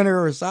 Bruce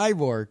Jenner or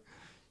Cyborg.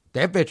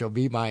 That bitch will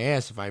beat my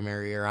ass if I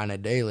marry her on a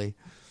daily.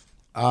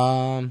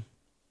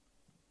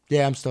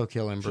 Yeah, I'm still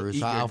killing She'll Bruce. eat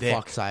your I'll dick.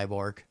 fuck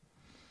Cyborg.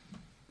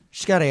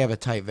 She's got to have a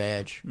tight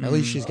vag. At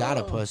least she's got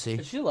a pussy.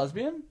 Is she a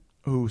lesbian?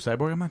 Ooh,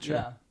 Cyborg? I'm not sure.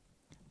 Yeah.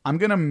 I'm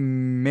going to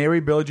marry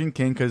Billie Jean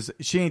King because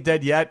she ain't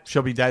dead yet.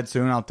 She'll be dead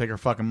soon. I'll take her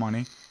fucking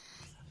money.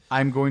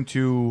 I'm going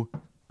to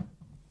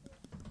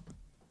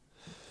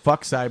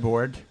fuck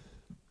Cyborg.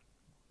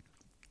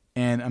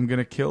 And I'm going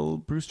to kill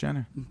Bruce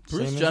Jenner.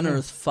 Bruce Same as Jenner me.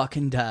 is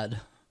fucking dead.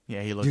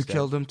 Yeah, he looks You dead.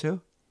 killed him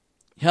too?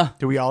 Yeah.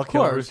 Do we all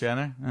kill course. Bruce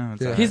Jenner? Oh,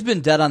 it's Yeah. all right. He's been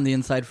dead on the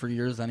inside for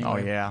years anyway. Oh,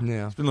 yeah.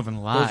 Yeah. He's been living a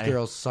Those lie.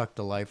 girls sucked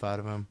the life out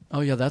of him.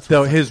 Oh, yeah, that's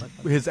So what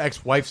his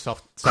ex-wife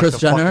sucked Chris the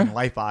Jenner? fucking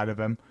life out of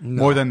him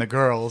No. more than the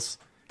girls.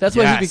 That's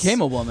why he Yes.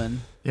 became a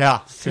woman. Yeah,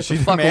 Get because the she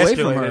fuck away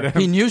from emasculated her.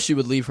 He him. knew she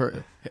would leave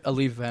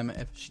him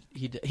if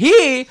he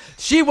did.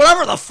 She,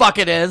 whatever the fuck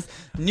it is,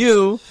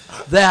 knew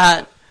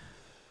that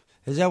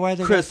Is that why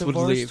they Chris got would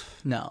divorced? leave.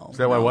 No. Is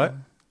that why no. what?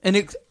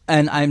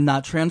 And I'm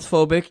not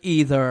transphobic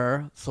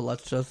either, so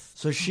let's just...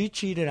 So she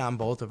cheated on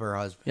both of her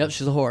husbands. Yep,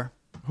 she's a whore.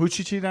 Who'd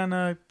she cheat on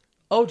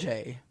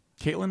OJ.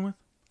 Caitlyn with?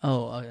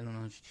 Oh, I don't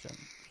know. She's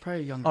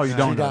probably younger. Oh, you She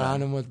don't know got that.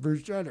 on him with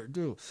Bruce Jenner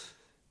too.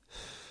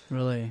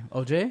 Really?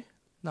 OJ?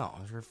 No,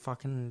 it was her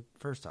fucking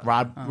first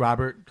husband.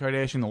 Robert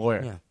Kardashian, the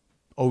lawyer. Yeah.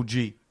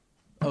 OG.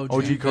 OG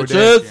Bitches.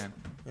 Kardashian.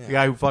 Yeah. The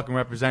guy who fucking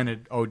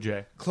represented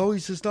OJ.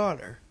 Chloe's his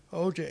daughter.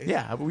 OJ.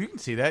 Yeah, but you can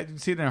see that. You can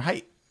see it in her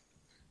height.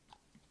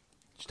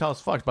 She's tall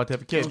as fuck. About to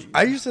have a kid.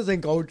 I used to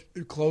think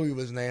Chloe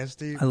was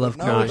nasty. I love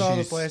but Chloe. now with all the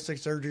She's- plastic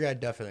surgery, I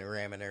definitely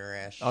ram in her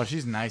ass. Oh,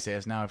 she's nice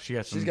ass now. If she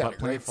got some She's got butt a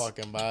great plants.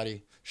 fucking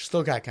body. She's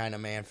still got kind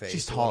of man face.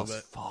 She's a tall little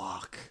as bit.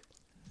 fuck.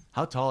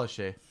 How tall is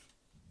she?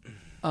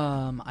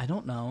 I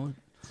don't know.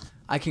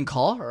 I can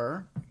call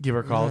her. Give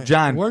her a call.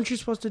 John, Weren't you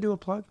supposed to do a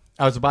plug?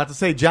 I was about to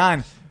say,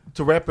 John,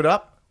 to wrap it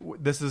up,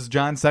 this is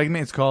John's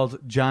segment. It's called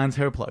John's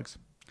Hair Plugs.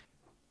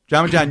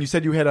 John, you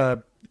said you had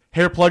a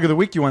hair plug of the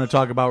week you want to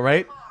talk about,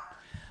 right?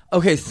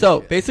 Okay,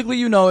 so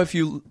basically, if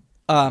you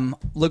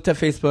looked at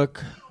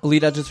Facebook,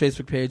 Elite Edge's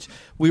Facebook page,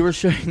 we were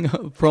sharing a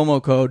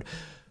promo code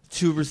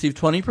to receive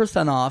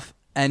 20% off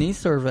any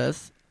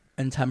service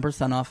and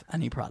 10% off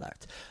any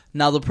product.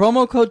 Now, the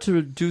promo code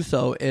to do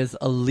so is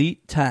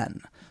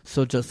Elite10.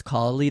 So just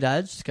call Elite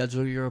Edge,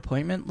 schedule your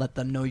appointment, let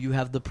them know you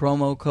have the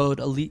promo code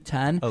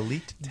Elite10.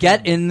 Elite 10.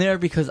 Get in there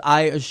because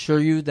I assure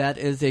you that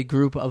is a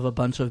group of a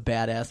bunch of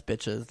badass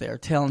bitches. They're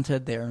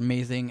talented, they're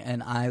amazing,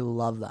 and I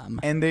love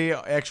them. And the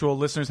actual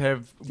listeners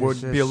would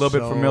This be a is little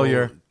bit so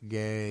familiar.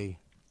 Gay.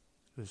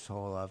 This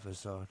whole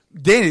episode.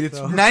 Danny, it's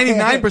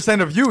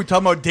 99% of you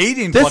talking about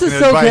dating This fucking is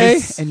so gay,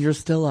 advice. and you're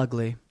still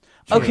ugly.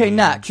 Okay,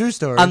 next. True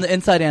story. On the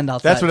inside and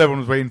outside. That's what everyone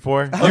was waiting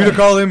for. You to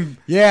call him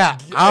Yeah,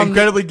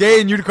 incredibly gay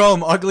and you to call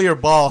him ugly or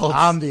bald.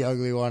 I'm the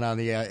ugly one on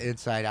the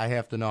inside. I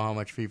have to know how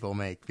much people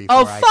make before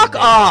Oh, I fuck can date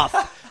off!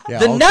 them. Yeah,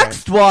 The okay.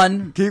 next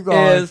one Keep going.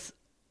 is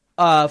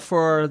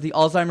for the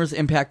Alzheimer's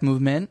Impact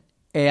Movement,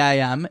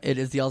 AIM. It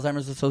is the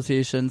Alzheimer's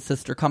Association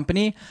sister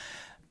company.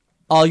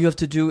 All you have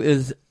to do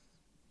is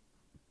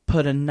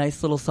put a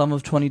nice little sum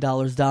of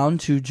 $20 down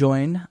to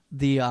join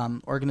the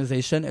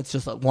organization. It's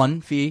just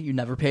one fee. You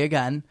never pay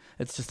again.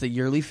 It's just a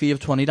yearly fee of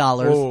 $20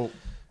 Oh,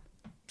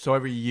 so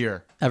every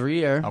year. every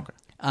year. Okay.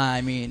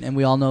 I mean, and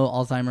we all know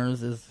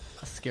Alzheimer's is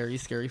a scary,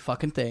 scary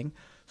fucking thing.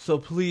 So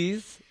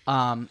please,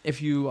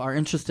 if you are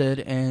interested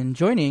in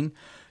joining,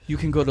 you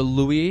can go to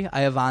Louis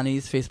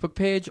Iavani's Facebook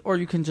page, or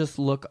you can just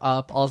look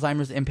up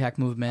Alzheimer's Impact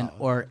Movement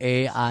or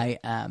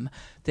AIM.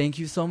 Thank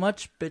you so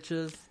much,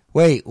 bitches.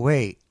 Wait.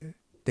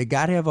 Did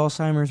God have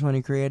Alzheimer's when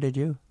he created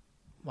you?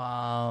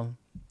 Wow.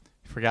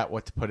 Forgot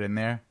what to put in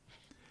there.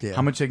 Yeah.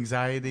 How much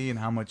anxiety and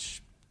how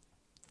much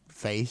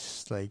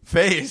face, like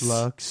face.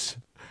 looks?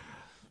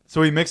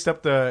 So he mixed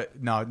up the.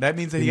 No, that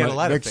means that he had a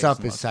lot of mix face up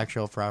and his looks.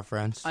 sexual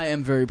preference. I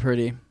am very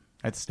pretty.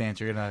 That stance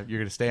you're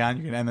gonna stay on.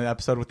 You're gonna end the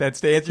episode with that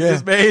stance you Yeah.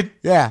 just made.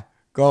 Yeah,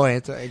 Go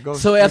answer. Go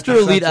So with after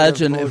your Elite sensitive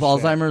Edge and if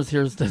bullshit. Alzheimer's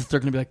hears this, they're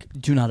going to be like,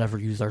 do not ever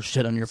use our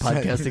shit on your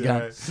podcast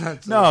again.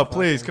 Sensitive No,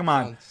 please, fucking come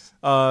on.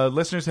 cunts.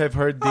 Listeners have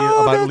heard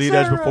Oh, about that's Elite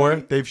Edge all before.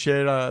 right. They've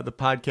shared the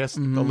podcast,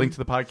 the link to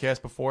the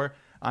podcast before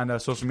on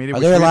social media. Are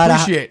Which there a we lot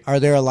appreciate. Are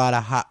there a lot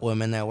of hot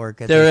women that work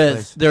at There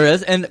this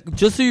is. And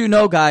just so you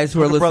know, guys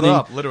who are Hook a brother listening,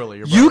 up, literally.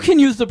 Your you brother. can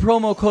use the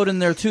promo code in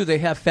there too. They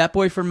have Fat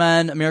Boy for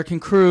Men,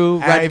 American Crew,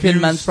 I've Redken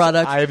used- men's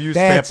products. I have used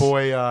That's- Fat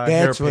Boy hair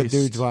That's what paste.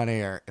 dudes want to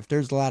hear. If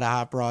there's a lot of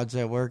hot broads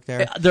that work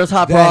there, There's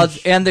hot then- rods,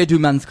 and they do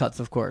men's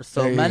cuts, of course.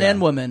 So There you men go.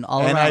 and women,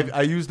 all And around.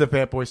 I use the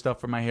Fat Boy stuff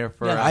for my hair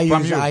for Yeah, I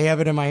from use. you. I have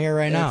it in my hair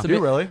right now. it's Do you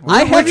really?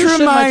 I have Which your shit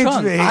in my reminds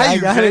trunk. me- I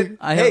use got it.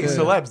 I Hey, have it.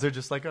 celebs, they're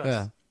just like us.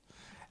 Yeah,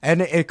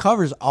 and it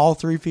covers all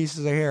 3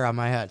 pieces of hair on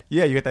my head.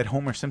 Yeah, you got that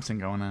Homer Simpson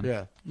going on.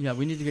 Yeah, Yeah,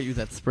 we need to get you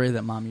that spray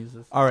that mom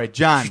uses. All right,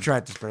 John. you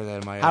tried to spray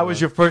that in my head. How was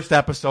your first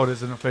episode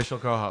as an official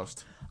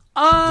co-host?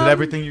 Is it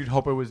everything you'd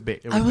hope it was?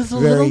 I was a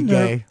Very little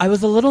gay. I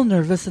was a little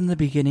nervous in the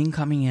beginning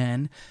coming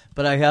in,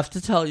 but I have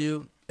to tell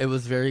you, it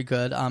was very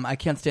good. I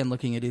can't stand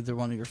looking at either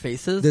one of your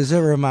faces. Does it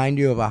remind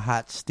you of a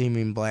hot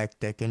steaming black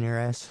dick in your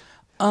ass?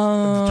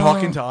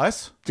 talking to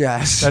us.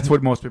 Yes. That's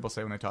what most people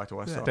say when they talk to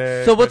us.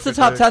 So what's the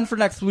top 10 for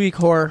next week,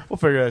 whore? We'll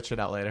figure that shit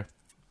out later.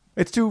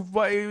 It's too.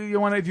 You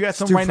want? If you got It's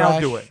something too right now,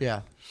 fresh. do it.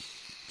 Yeah.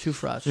 Too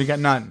fresh. You got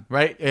none,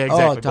 right? Yeah,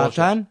 exactly. Oh, top Bullshit.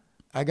 10?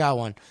 I got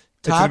one.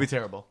 It's gonna Top, be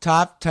terrible.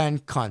 top 10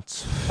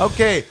 cunts.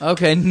 Okay.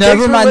 Okay, Thanks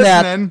never for mind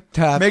that. listening.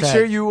 Top Make 10.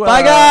 sure you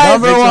Bye, guys.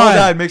 Number Number one.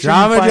 one. Make sure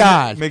Drama you find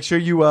John. it. Make sure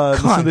you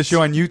listen to the Cunts.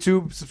 show on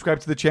YouTube. Subscribe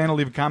to the channel.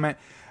 Leave a comment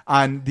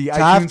on the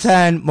Top iTunes,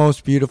 10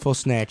 most beautiful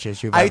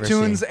snatches you've ever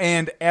iTunes seen.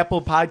 and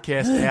Apple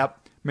Podcast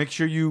app. Make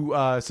sure you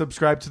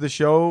subscribe to the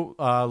show.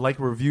 Like,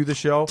 review the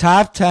show.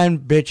 Top 10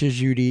 bitches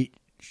you'd eat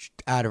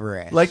out of her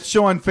ass. Like the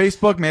show on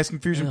Facebook, Mass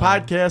Confusion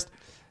Podcast.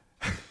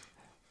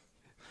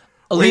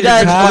 Elite You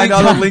can Edge. find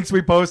all the links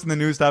we post and the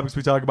news topics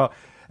we talk about,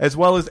 as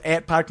well as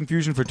at Pod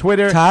Confusion for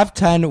Twitter. Top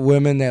 10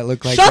 women that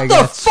look like Shut they the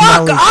got fuck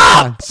smelly up!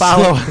 cunts.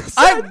 Follow us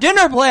I have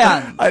dinner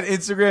plans. on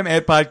Instagram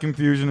at Pod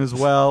Confusion as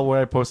well,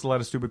 where I post a lot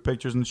of stupid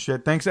pictures and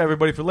shit. Thanks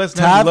everybody for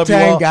listening. Top we love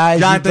 10 you all. guys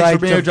John, you'd thanks like for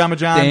being to here, Drama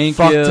John. Thank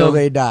Fuck you. till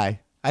they die.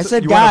 I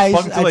said you wanna guys.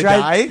 fuck till I they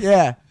tried, die?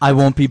 Yeah. I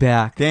won't be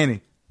back.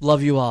 Danny,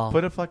 Love you all.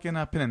 put a fucking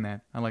pin in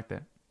that. I like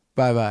that.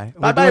 Bye-bye.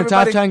 We're Bye-bye, doing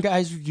top everybody. 10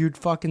 guys you'd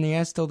fuck in the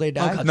ass till they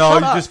die. Okay. No,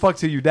 Shut you up. just fuck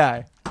till you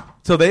die.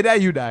 So they die,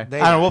 you die. They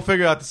I don't know. die. We'll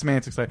figure out the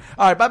semantics later.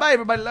 All right, bye-bye,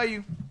 everybody. Love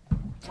you.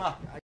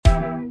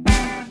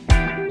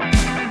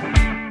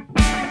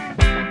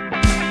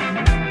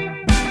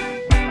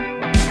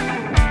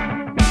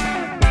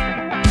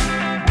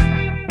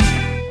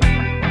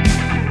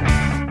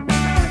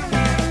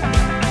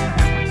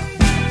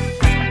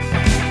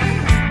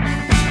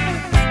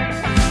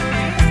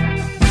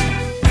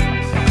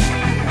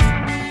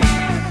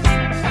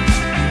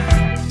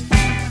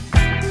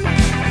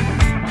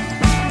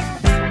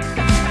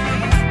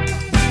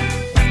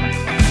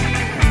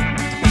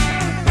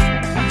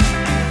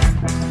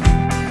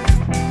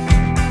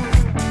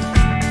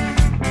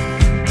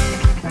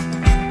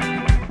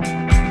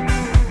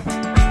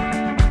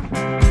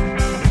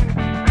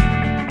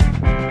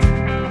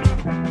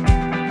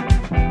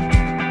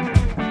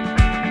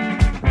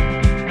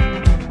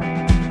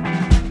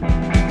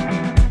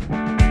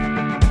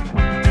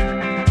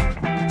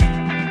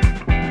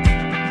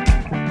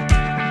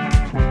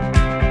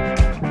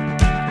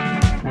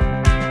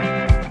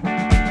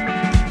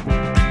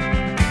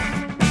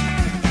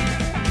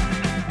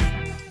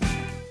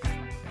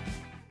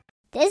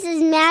 This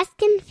is Mass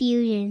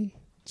Confusion.